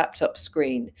or a laptop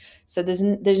screen. So there's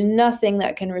nothing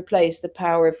that can replace the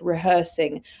power of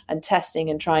rehearsing and testing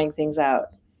and trying things out.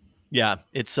 Yeah,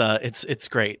 it's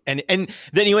great. And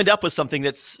then you end up with something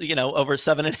that's, over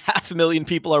 7.5 million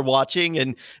people are watching,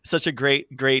 and such a great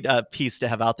piece to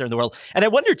have out there in the world. And I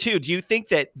wonder too, do you think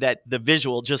that the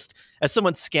visual, just as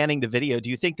someone scanning the video, do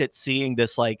you think that seeing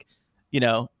this, like,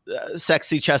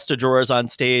 sexy chest of drawers on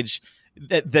stage,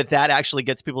 that actually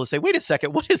gets people to say, wait a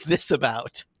second, what is this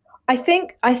about? I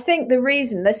think the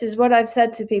reason, this is what I've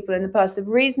said to people in the past, the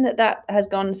reason that has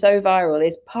gone so viral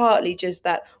is partly just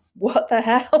that, what the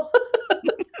hell?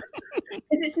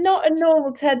 It's not a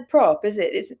normal TED prop, is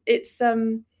it? It's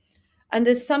and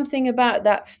there's something about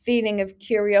that feeling of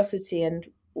curiosity and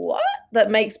what that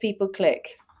makes people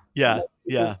click. Yeah.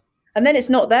 Yeah. And then it's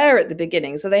not there at the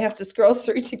beginning, so they have to scroll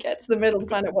through to get to the middle to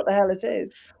find out what the hell it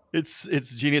is.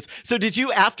 It's genius. So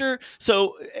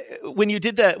when you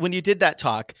did that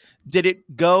talk,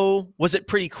 was it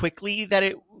pretty quickly that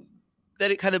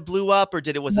it kind of blew up, or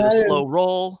was it a slow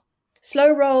roll?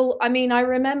 Slow roll. I mean, I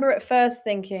remember at first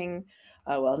thinking,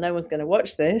 oh, well, no one's going to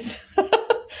watch this.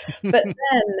 But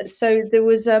then, so there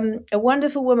was a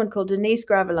wonderful woman called Denise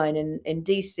Graveline in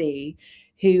DC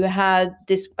who had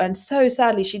this, and so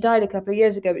sadly, she died a couple of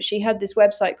years ago, but she had this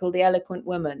website called The Eloquent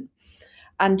Woman.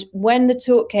 And when the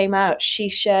talk came out, she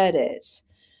shared it.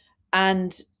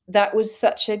 And that was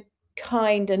such a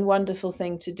kind and wonderful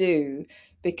thing to do,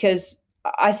 because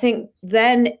I think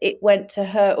then it went to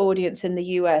her audience in the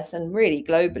US and really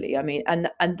globally. I mean,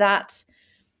 and that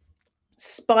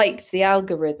spiked the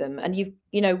algorithm. And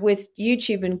with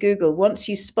YouTube and Google, once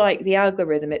you spike the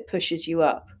algorithm, it pushes you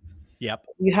up. Yep.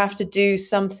 You have to do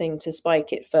something to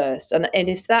spike it first. And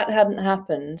if that hadn't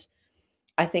happened,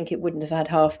 I think it wouldn't have had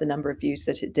half the number of views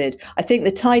that it did. I think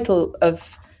the title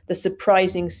of The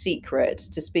Surprising Secret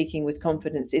to Speaking with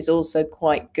Confidence is also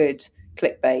quite good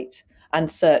clickbait and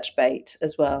search bait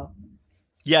as well.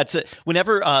 Yeah, so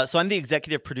I'm the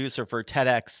executive producer for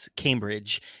TEDx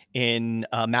Cambridge in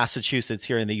Massachusetts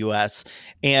here in the US.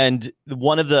 And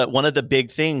one of the big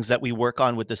things that we work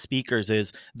on with the speakers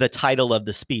is the title of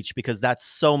the speech, because that's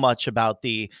so much about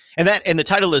and the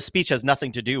title of the speech has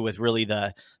nothing to do with really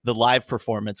the live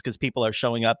performance, because people are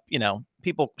showing up,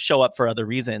 people show up for other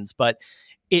reasons, but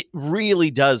it really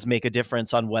does make a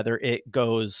difference on whether it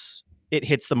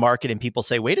hits the market and people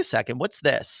say, wait a second, what's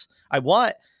this? I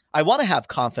want to have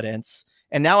confidence,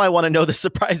 and now I want to know the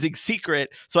surprising secret,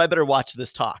 so I better watch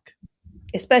this talk.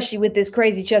 Especially with this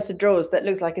crazy chest of drawers that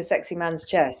looks like a sexy man's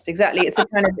chest. Exactly.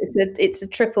 It's a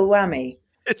triple whammy.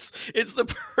 It's the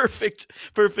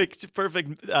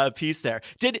perfect piece there.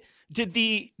 Did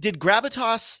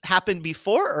Gravitas happen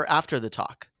before or after the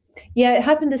talk? Yeah, it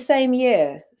happened the same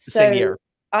year. Same year.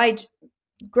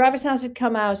 Gravitas had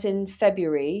come out in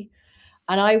February.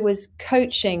 And I was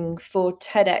coaching for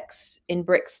TEDx in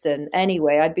Brixton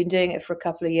anyway. I'd been doing it for a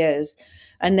couple of years.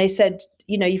 And they said,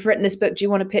 you've written this book, do you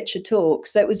want to pitch a talk?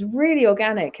 So it was really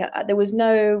organic. There was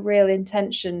no real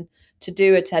intention to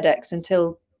do a TEDx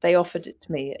until they offered it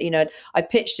to me. I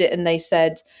pitched it and they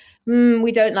said,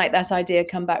 we don't like that idea,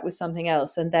 come back with something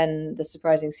else. And then The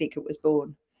Surprising Secret was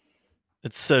born.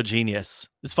 It's so genius.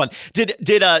 It's fun.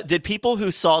 Did people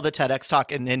who saw the TEDx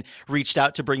talk and then reached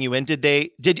out to bring you in, did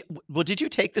you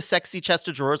take the sexy chest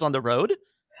of drawers on the road?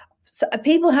 So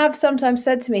people have sometimes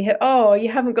said to me, oh,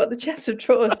 you haven't got the chest of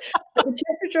drawers. But the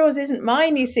chest of drawers isn't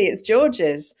mine, you see, it's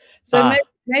George's. So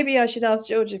maybe I should ask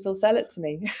George if he'll sell it to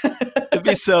me. It'd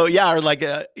be so, yeah, or like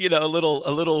a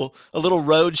little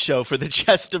road show for the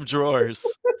chest of drawers.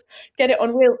 Get it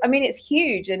on wheel. I mean, it's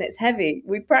huge and it's heavy.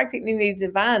 We practically need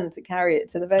a van to carry it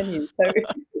to the venue. So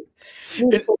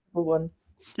need a portable one.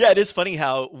 Yeah, it is funny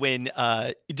how when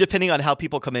depending on how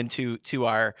people come into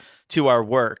our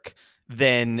work,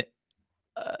 then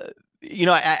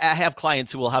I have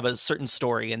clients who will have a certain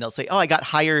story and they'll say, oh, I got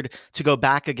hired to go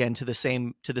back again to the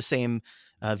same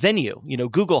venue.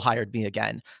 Google hired me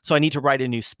again, so I need to write a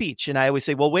new speech. And I always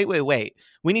say, well, wait.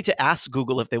 We need to ask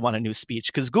Google if they want a new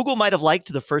speech, because Google might have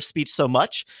liked the first speech so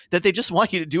much that they just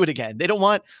want you to do it again. They don't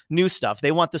want new stuff.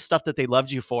 They want the stuff that they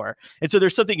loved you for. And so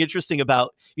there's something interesting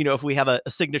about, if we have a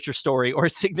signature story or a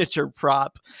signature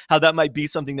prop, how that might be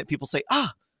something that people say,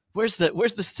 where's the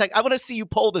I want to see you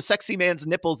pull the sexy man's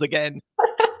nipples again.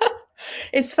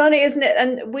 It's funny, isn't it?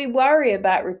 And we worry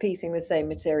about repeating the same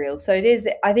material. So it is,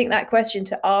 I think that question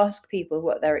to ask people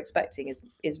what they're expecting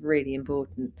is really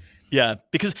important. Yeah,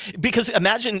 because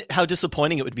imagine how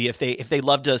disappointing it would be if they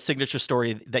loved a signature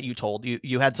story that you told.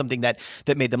 You had something that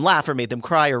made them laugh or made them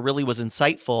cry or really was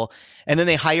insightful, and then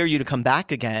they hire you to come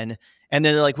back again, and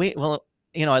then they're like, wait, well,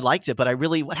 I liked it, but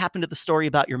what happened to the story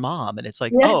about your mom? And it's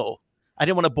like, Yeah. oh, I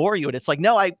didn't want to bore you. And it's like,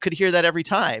 no, I could hear that every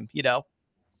time,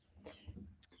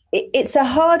 It's a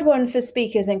hard one for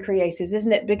speakers and creatives,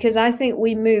 isn't it? Because I think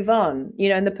we move on,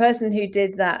 and the person who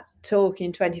did that talk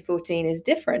in 2014 is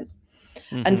different.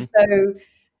 And so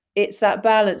it's that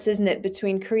balance, isn't it,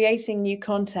 between creating new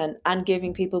content and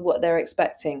giving people what they're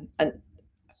expecting. And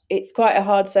it's quite a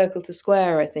hard circle to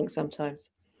square, I think, sometimes.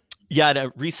 Yeah, in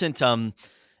a recent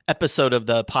episode of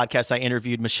the podcast, I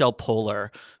interviewed Michelle Poehler,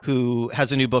 who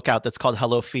has a new book out that's called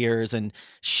Hello Fears. And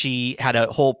she had a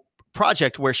whole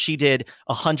project where she did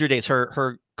 100 days.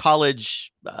 Her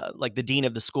college, like the dean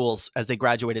of the schools, as they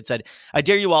graduated, said, I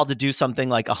dare you all to do something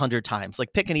like 100 times,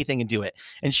 like pick anything and do it.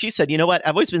 And she said, you know what?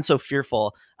 I've always been so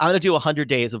fearful. I'm going to do 100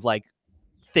 days of like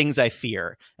things I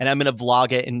fear, and I'm going to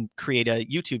vlog it and create a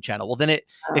YouTube channel. Well, then it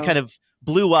kind of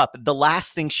blew up. The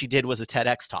last thing she did was a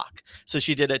TEDx talk. So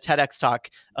she did a TEDx talk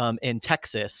in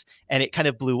Texas, and it kind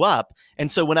of blew up.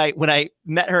 And so when I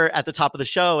met her at the top of the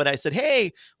show and I said,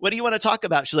 hey, what do you want to talk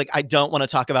about? She's like, I don't want to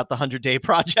talk about the 100-day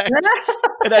project.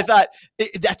 And I thought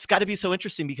that's got to be so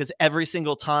interesting, because every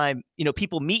single time,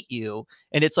 people meet you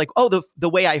and it's like, oh, the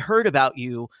way I heard about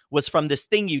you was from this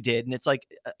thing you did. And it's like,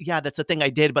 yeah, that's a thing I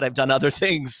did, but I've done other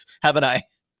things, haven't I?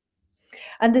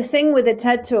 And the thing with a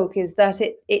TED Talk is that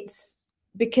it's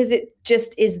because it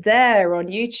just is there on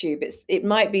YouTube. It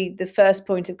might be the first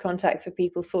point of contact for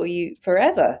people for you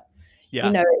forever.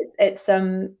 Yeah. It's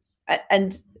and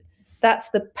that's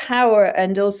the power,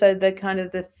 and also the kind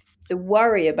of the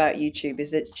worry about YouTube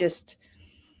is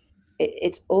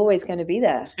it's always going to be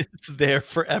there. It's there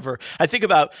forever. I think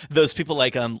about those people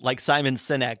like Simon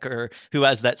Sinek, or who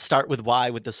has that start with why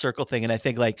with the circle thing. And I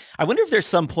think I wonder if there's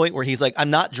some point where he's like, I'm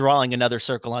not drawing another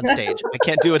circle on stage. I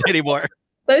can't do it anymore.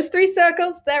 Those 3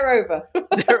 circles, they're over.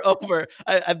 They're over.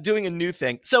 I'm doing a new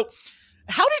thing. So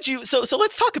how did you, so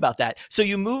let's talk about that. So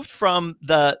you moved from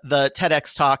the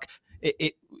TEDx talk,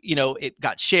 it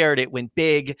got shared, it went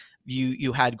big.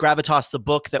 You had Gravitas, the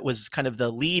book that was kind of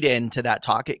the lead in to that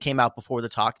talk. It came out before the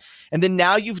talk. And then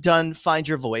now you've done Find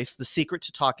Your Voice, the secret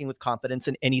to talking with confidence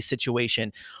in any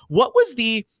situation. What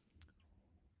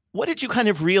did you kind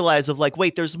of realize of like,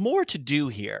 wait, there's more to do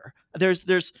here?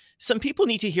 There's some people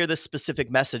need to hear this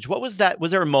specific message. What was that?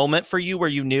 Was there a moment for you where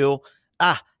you knew,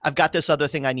 I've got this other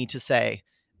thing I need to say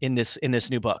in this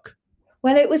new book?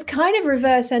 Well, it was kind of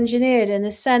reverse engineered in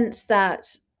the sense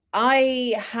that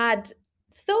I had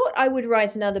thought I would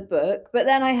write another book, but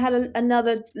then I had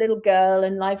another little girl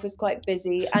and life was quite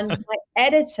busy. And my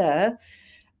editor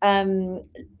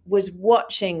was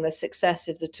watching the success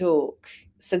of the talk.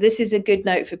 So this is a good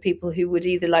note for people who would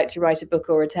either like to write a book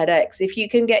or a TEDx. If you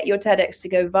can get your TEDx to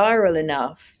go viral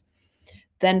enough,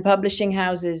 then publishing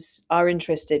houses are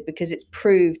interested because it's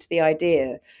proved the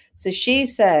idea. So she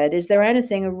said, is there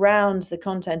anything around the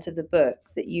content of the book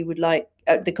that you would like,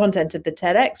 the content of the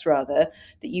TEDx rather,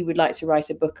 that you would like to write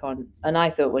a book on? And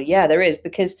I thought, well, yeah, there is,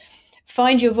 because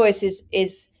Find Your Voice is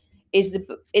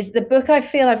the book I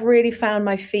feel I've really found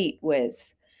my feet with.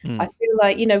 I feel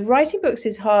like, writing books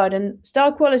is hard, and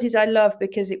Star Qualities I love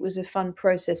because it was a fun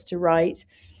process to write.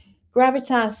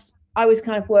 Gravitas, I was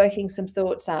kind of working some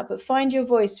thoughts out, but Find Your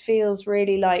Voice feels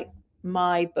really like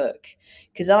my book,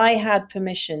 because I had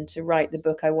permission to write the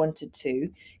book I wanted to,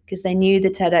 because they knew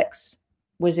the TEDx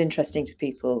was interesting to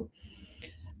people.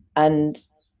 And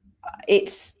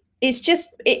it's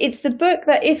the book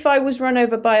that if I was run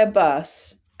over by a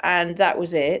bus and that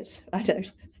was it, I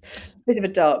don't, bit of a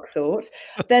dark thought,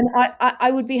 then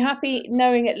I would be happy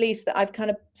knowing at least that I've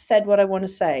kind of said what I want to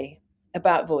say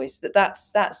about voice,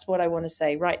 that's what I want to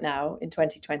say right now in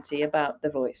 2020 about the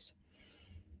voice.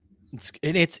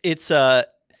 It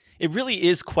really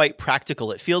is quite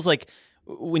practical. It feels like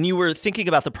when you were thinking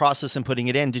about the process and putting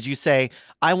it in, did you say,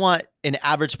 I want an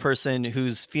average person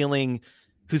who's feeling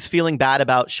bad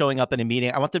about showing up in a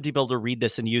meeting, I want them to be able to read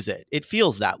this and use it? It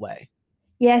feels that way.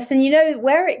 Yes. And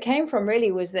where it came from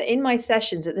really was that in my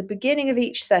sessions, at the beginning of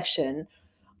each session,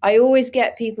 I always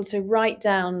get people to write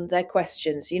down their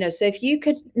questions. So if you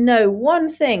could know one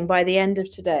thing by the end of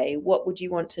today, what would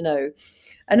you want to know?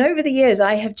 And over the years,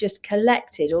 I have just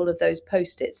collected all of those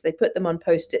Post-its. They put them on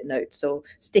Post-it notes, or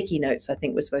sticky notes, I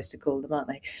think we're supposed to call them, aren't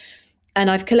they? And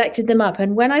I've collected them up.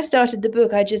 And when I started the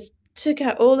book, I just took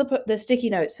out all the sticky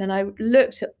notes and I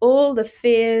looked at all the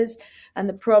fears and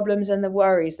the problems and the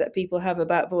worries that people have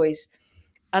about voice.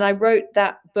 And I wrote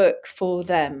that book for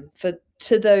them,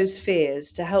 to those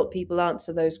fears, to help people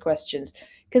answer those questions.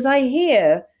 Because I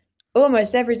hear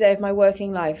almost every day of my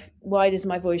working life, why does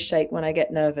my voice shake when I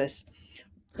get nervous?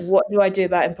 What do I do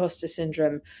about imposter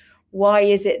syndrome? Why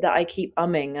is it that I keep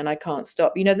umming and I can't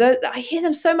stop? I hear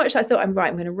them so much. I thought, I'm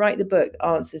going to write the book that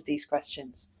answers these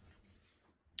questions.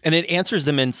 And it answers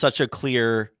them in such a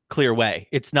clear way.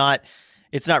 It's not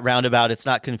roundabout. It's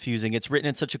not confusing. It's written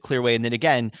in such a clear way. And then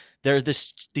again, there are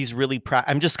these really,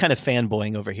 I'm just kind of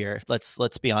fanboying over here. Let's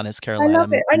be honest, Caroline. I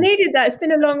love it. I needed that. It's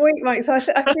been a long week, Mike, so I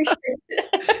appreciate it.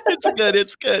 It's good.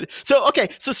 It's good. So, okay.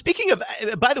 So speaking of,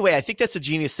 by the way, I think that's a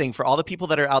genius thing for all the people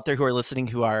that are out there who are listening,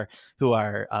 who are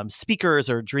speakers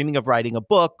or dreaming of writing a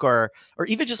book or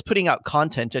even just putting out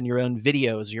content in your own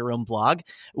videos, your own blog.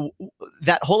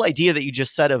 That whole idea that you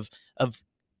just said of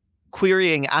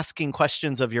querying, asking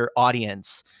questions of your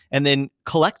audience, and then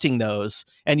collecting those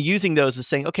and using those as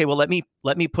saying, okay, well, let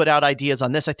me put out ideas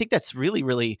on this. I think that's really,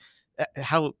 really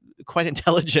how quite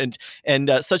intelligent and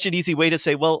such an easy way to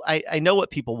say, well, I know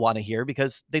what people want to hear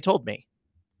because they told me.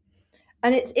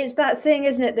 And it's that thing,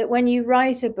 isn't it, that when you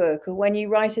write a book or when you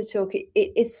write a talk, it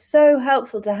is so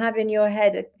helpful to have in your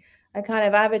head a kind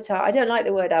of avatar. I don't like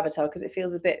the word avatar because it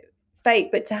feels a bit fake,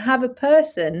 but to have a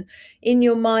person in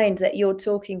your mind that you're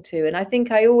talking to. And I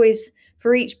think I always,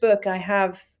 for each book, I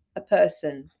have a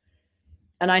person,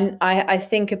 and I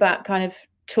think about kind of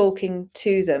talking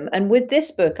to them. And with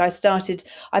this book, I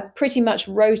pretty much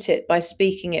wrote it by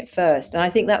speaking it first, and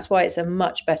I think that's why it's a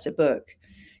much better book,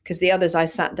 because the others I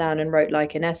sat down and wrote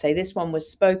like an essay. This one was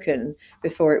spoken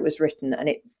before it was written, and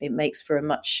it makes for a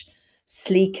much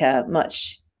sleeker,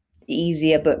 much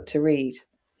easier book to read.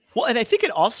 Well, and I think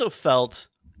it also felt,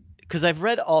 because I've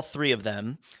read all three of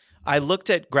them, I looked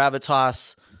at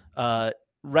Gravitas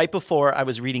right before I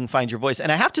was reading Find Your Voice,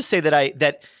 and I have to say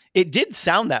that it did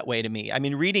sound that way to me. I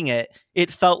mean, reading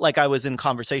it felt like I was in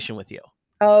conversation with you.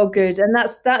 Oh, good. And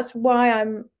that's why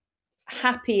I'm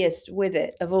happiest with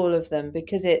it of all of them,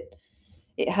 because it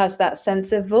has that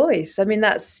sense of voice. I mean,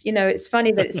 that's, it's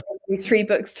funny that it's only 3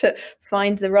 books to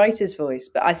find the writer's voice,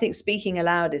 but I think speaking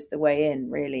aloud is the way in,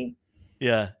 really.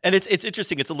 Yeah. And it's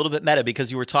interesting. It's a little bit meta because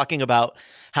you were talking about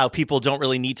how people don't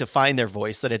really need to find their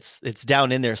voice, that it's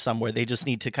down in there somewhere. They just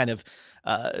need to kind of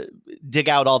dig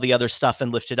out all the other stuff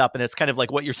and lift it up. And it's kind of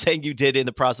like what you're saying you did in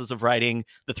the process of writing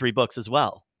the 3 books as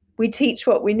well. We teach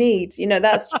what we need.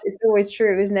 It's always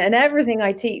true, isn't it? And everything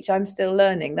I teach, I'm still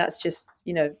learning. That's just,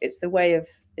 it's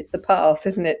the path,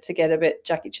 isn't it, to get a bit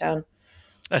Jackie Chan.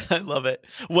 I love it.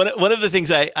 One of the things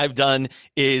I've done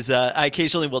is I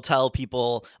occasionally will tell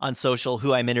people on social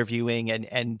who I'm interviewing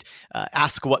and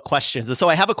ask what questions. And so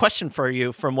I have a question for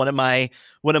you from one of my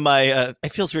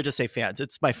it feels weird to say fans.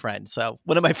 It's my friend. So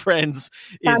one of my friends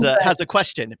has a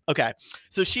question. Okay.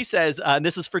 So she says, and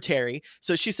this is for Terry.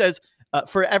 So she says,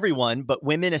 for everyone, but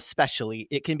women especially,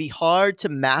 it can be hard to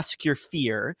mask your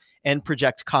fear and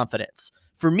project confidence.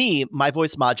 For me, my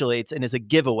voice modulates and is a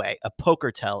giveaway, a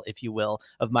poker tell, if you will,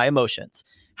 of my emotions.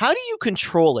 How do you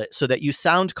control it so that you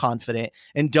sound confident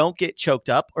and don't get choked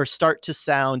up or start to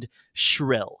sound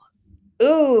shrill?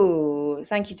 Ooh,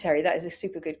 thank you, Terry. That is a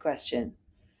super good question.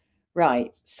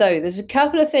 Right. So there's a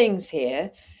couple of things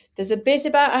here. There's a bit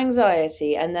about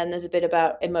anxiety and then there's a bit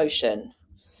about emotion.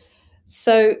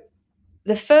 So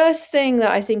the first thing that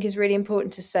I think is really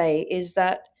important to say is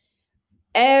that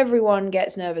everyone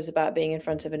gets nervous about being in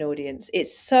front of an audience.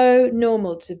 It's so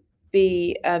normal to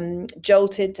be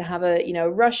jolted, to have a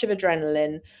rush of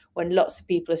adrenaline when lots of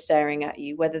people are staring at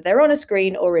you, whether they're on a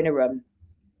screen or in a room.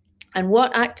 And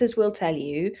what actors will tell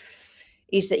you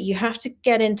is that you have to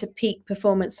get into peak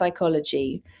performance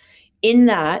psychology, in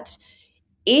that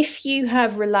if you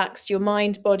have relaxed your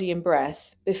mind, body, and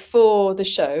breath before the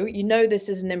show, this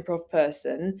is an improv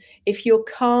person. If you're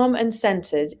calm and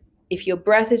centered, if your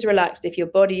breath is relaxed, if your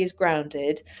body is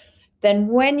grounded, then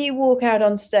when you walk out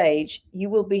on stage, you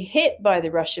will be hit by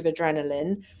the rush of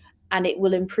adrenaline and it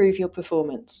will improve your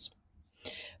performance.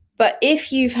 But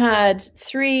if you've had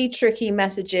 3 tricky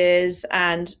messages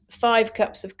and 5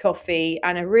 cups of coffee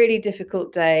and a really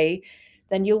difficult day,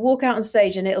 then you'll walk out on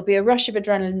stage and it'll be a rush of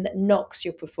adrenaline that knocks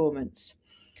your performance.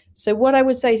 So what I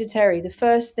would say to Terry, the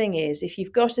first thing is, if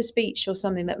you've got a speech or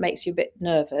something that makes you a bit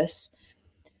nervous,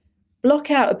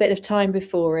 block out a bit of time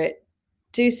before it,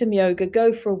 do some yoga,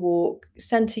 go for a walk,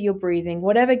 center your breathing,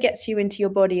 whatever gets you into your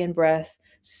body and breath,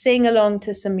 sing along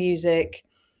to some music,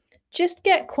 just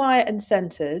get quiet and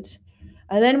centered.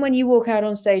 And then when you walk out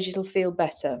on stage, it'll feel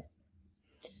better.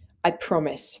 I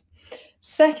promise.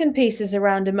 Second piece is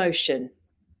around emotion.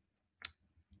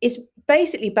 It's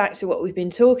basically back to what we've been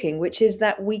talking, which is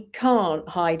that we can't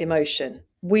hide emotion.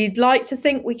 We'd like to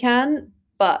think we can,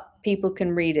 but people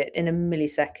can read it in a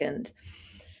millisecond.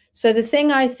 So the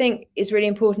thing I think is really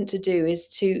important to do is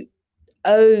to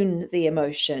own the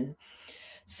emotion.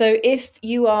 So if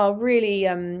you are really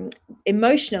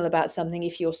emotional about something,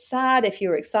 if you're sad, if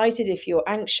you're excited, if you're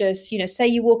anxious, say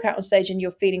you walk out on stage and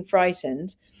you're feeling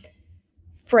frightened,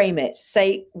 frame it.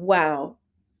 Say, wow,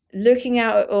 looking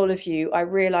out at all of you, I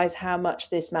realize how much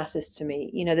this matters to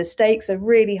me. The stakes are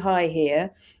really high here.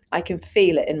 I can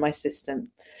feel it in my system.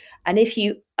 And if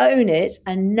you own it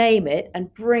and name it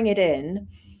and bring it in,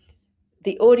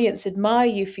 the audience admire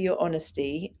you for your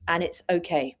honesty, and it's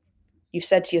okay. You've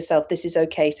said to yourself, this is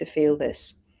okay to feel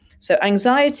this. So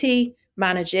anxiety,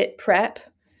 manage it, prep,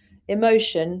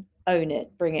 emotion, own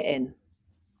it, bring it in.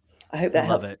 I hope that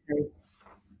Love helps. it.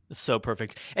 So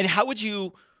perfect. And how would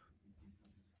you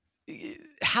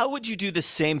do the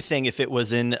same thing if it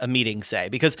was in a meeting, say?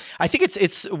 Because I think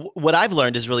it's what I've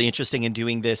learned is really interesting in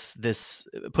doing this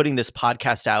putting this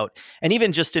podcast out, and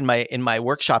even just in my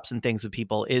workshops and things with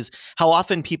people, is how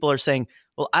often people are saying,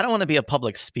 well, I don't want to be a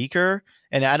public speaker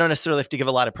and I don't necessarily have to give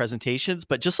a lot of presentations,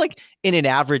 but just like in an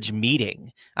average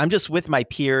meeting, I'm just with my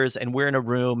peers and we're in a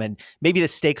room and maybe the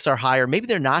stakes are higher, maybe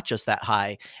they're not just that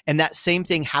high. And that same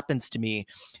thing happens to me.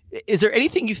 Is there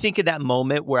anything you think in that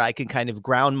moment where I can kind of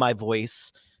ground my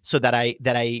voice so that I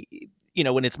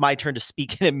when it's my turn to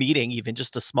speak in a meeting, even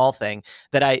just a small thing,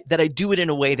 that I do it in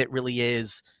a way that really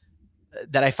is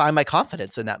that I find my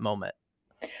confidence in that moment?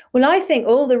 Well, I think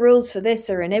all the rules for this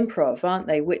are in improv, aren't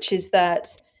they? Which is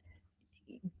that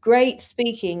great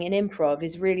speaking in improv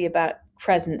is really about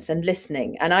presence and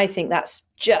listening. And I think that's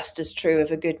just as true of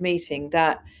a good meeting,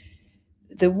 that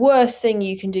the worst thing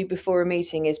you can do before a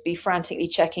meeting is be frantically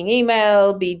checking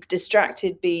email, be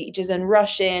distracted, and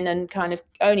rush in and kind of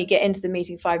only get into the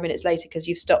meeting 5 minutes later because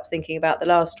you've stopped thinking about the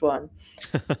last one.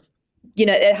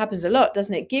 It happens a lot,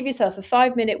 doesn't it? Give yourself a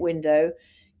 5-minute window,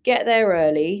 get there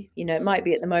early. It might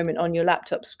be at the moment on your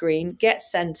laptop screen, get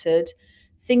centered,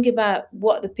 think about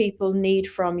what the people need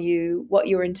from you, what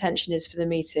your intention is for the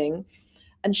meeting,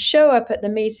 and show up at the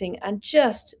meeting and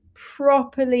just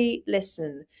properly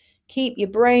listen. Keep your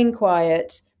brain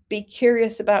quiet, be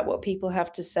curious about what people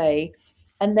have to say,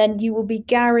 and then you will be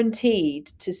guaranteed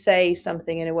to say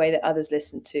something in a way that others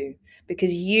listen to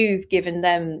because you've given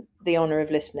them the honor of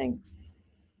listening.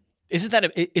 Isn't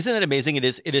that amazing? It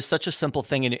is such a simple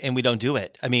thing, and we don't do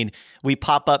it. I mean, we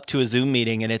pop up to a Zoom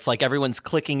meeting and it's like everyone's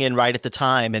clicking in right at the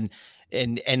time,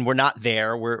 and we're not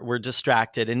there. We're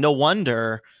distracted, and no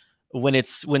wonder when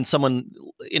someone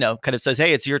kind of says,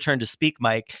 "Hey, it's your turn to speak,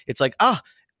 Mike." It's like,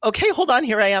 okay, hold on,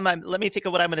 here I am. Let me think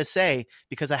of what I'm going to say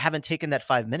because I haven't taken that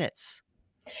 5 minutes.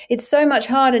 It's so much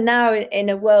harder now in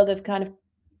a world of kind of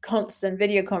constant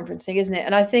video conferencing, isn't it?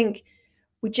 And I think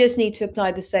we just need to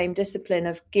apply the same discipline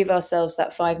of give ourselves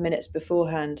that 5 minutes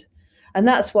beforehand. And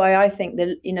that's why I think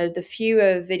that, the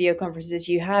fewer video conferences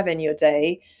you have in your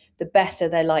day, the better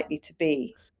they're likely to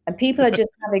be. And people are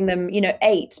just having them,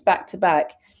 8 back to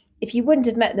back. If you wouldn't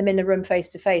have met them in the room face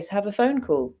to face, have a phone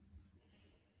call.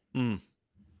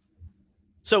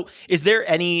 So are there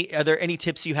any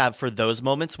tips you have for those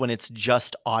moments when it's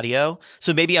just audio?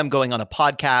 So maybe I'm going on a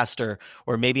podcast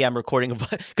or maybe I'm recording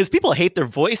because people hate their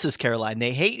voices, Caroline.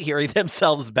 They hate hearing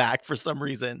themselves back for some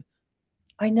reason.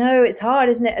 I know, it's hard,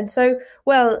 isn't it? And so,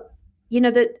 well,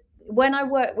 that when I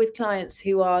work with clients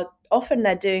who are often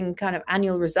they're doing kind of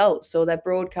annual results or they're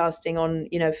broadcasting on,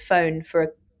 phone for a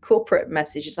corporate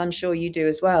message, as I'm sure you do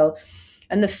as well.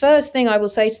 And the first thing I will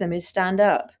say to them is stand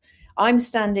up. I'm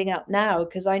standing up now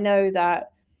because I know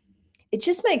that it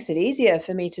just makes it easier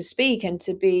for me to speak and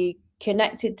to be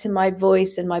connected to my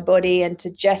voice and my body and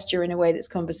to gesture in a way that's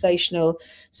conversational.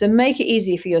 So make it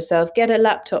easy for yourself. Get a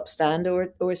laptop stand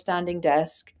or a standing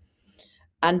desk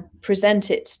and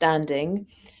present it standing.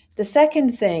 The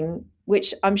second thing,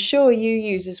 which I'm sure you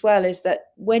use as well, is that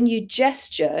when you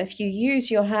gesture, if you use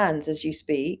your hands as you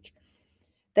speak,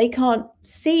 they can't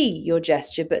see your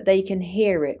gesture, but they can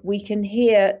hear it. We can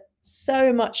hear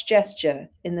so much gesture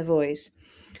in the voice.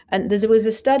 And there was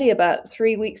a study about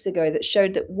 3 weeks ago that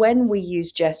showed that when we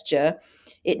use gesture,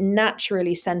 it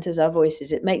naturally centers our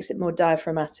voices. It makes it more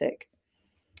diaphragmatic.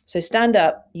 So stand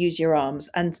up, use your arms,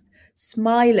 and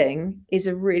smiling is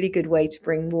a really good way to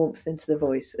bring warmth into the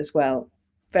voice as well.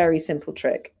 Very simple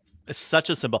trick. It's such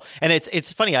a symbol. And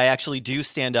it's funny. I actually do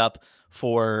stand up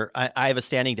I have a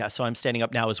standing desk, so I'm standing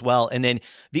up now as well. And then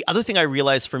the other thing I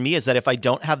realized for me is that if I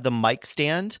don't have the mic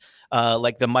stand,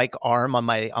 like the mic arm on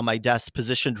my desk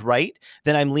positioned right,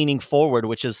 then I'm leaning forward,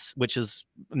 which is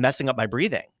messing up my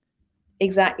breathing.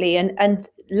 Exactly. And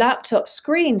laptop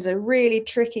screens are really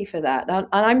tricky for that. And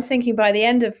I'm thinking by the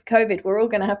end of COVID, we're all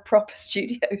going to have proper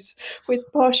studios with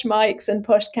posh mics and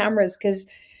posh cameras, because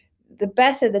the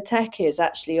better the tech is,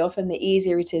 actually, often the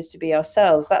easier it is to be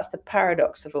ourselves. That's the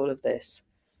paradox of all of this.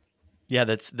 Yeah,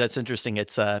 that's interesting.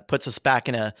 It's puts us back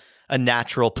in a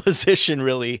natural position,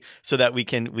 really, so that we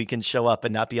can show up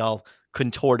and not be all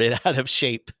contorted out of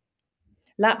shape.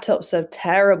 Laptops are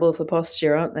terrible for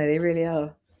posture, aren't they? They really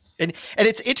are. And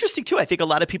it's interesting too. I think a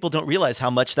lot of people don't realize how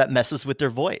much that messes with their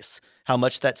voice, how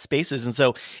much that spaces. And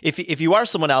so if you are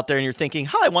someone out there and you're thinking,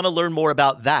 "Hi, I want to learn more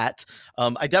about that,"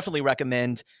 I definitely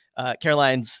recommend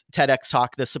Caroline's TEDx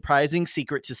talk, "The Surprising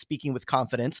Secret to Speaking with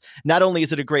Confidence." Not only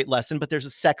is it a great lesson, but there's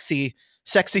a sexy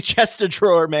chest of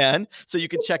drawer, man. So you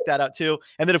can check that out too.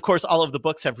 And then, of course, all of the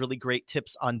books have really great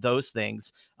tips on those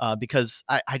things because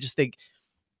I just think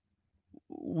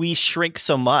we shrink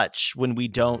so much when we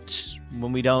don't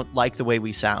like the way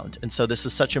we sound. And so this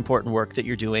is such important work that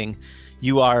you're doing.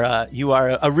 You are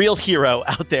a real hero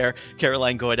out there,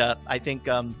 Caroline Goyder. I think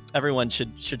everyone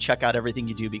should check out everything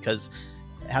you do, because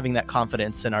having that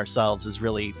confidence in ourselves is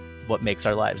really what makes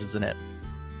our lives, isn't it?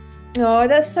 Oh,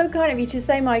 that's so kind of you to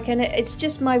say, Mike. And it's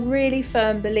just my really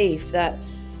firm belief that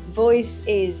voice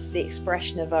is the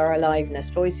expression of our aliveness.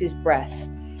 Voice is breath.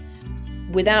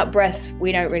 Without breath,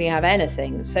 we don't really have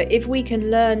anything. So if we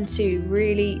can learn to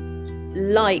really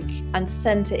like and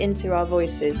center into our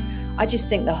voices, I just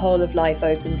think the whole of life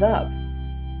opens up.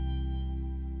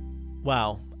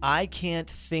 Wow. I can't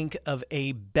think of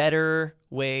a better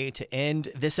way to end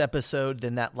this episode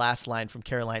than that last line from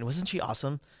Caroline. Wasn't she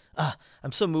awesome?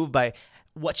 I'm so moved by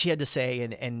what she had to say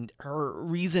and her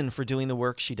reason for doing the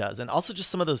work she does. And also just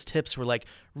some of those tips were like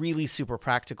really super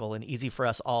practical and easy for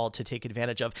us all to take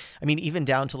advantage of. I mean, even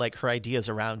down to like her ideas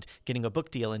around getting a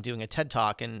book deal and doing a TED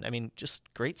Talk. And I mean, just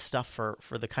great stuff for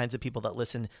the kinds of people that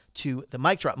listen to the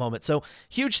Mic Drop Moment. So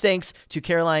huge thanks to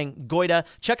Caroline Goyder.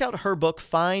 Check out her book,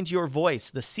 Find Your Voice,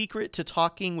 The Secret to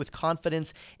Talking with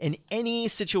Confidence in Any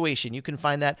Situation. You can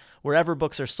find that wherever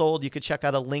books are sold. You could check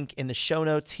out a link in the show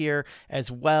notes here as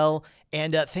well.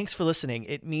 And thanks for listening.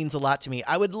 It means a lot to me.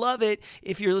 I would love it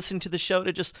if you're listening to the show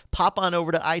to just pop on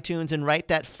over to iTunes and write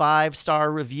that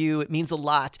 5-star review. It means a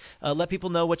lot. Let people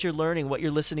know what you're learning, what you're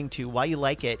listening to, why you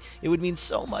like it. It would mean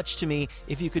so much to me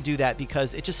if you could do that,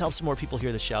 because it just helps more people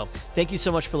hear the show. Thank you so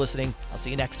much for listening. I'll see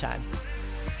you next time.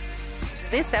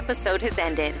 This episode has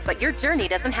ended, but your journey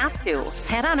doesn't have to.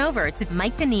 Head on over to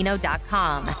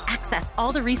MikeGanino.com. Access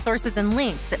all the resources and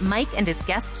links that Mike and his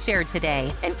guests shared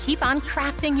today, and keep on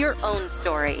crafting your own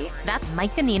story. That's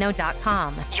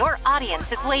MikeGanino.com. Your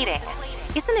audience is waiting.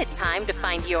 Isn't it time to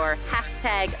find your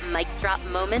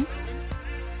 #MicDropMoment?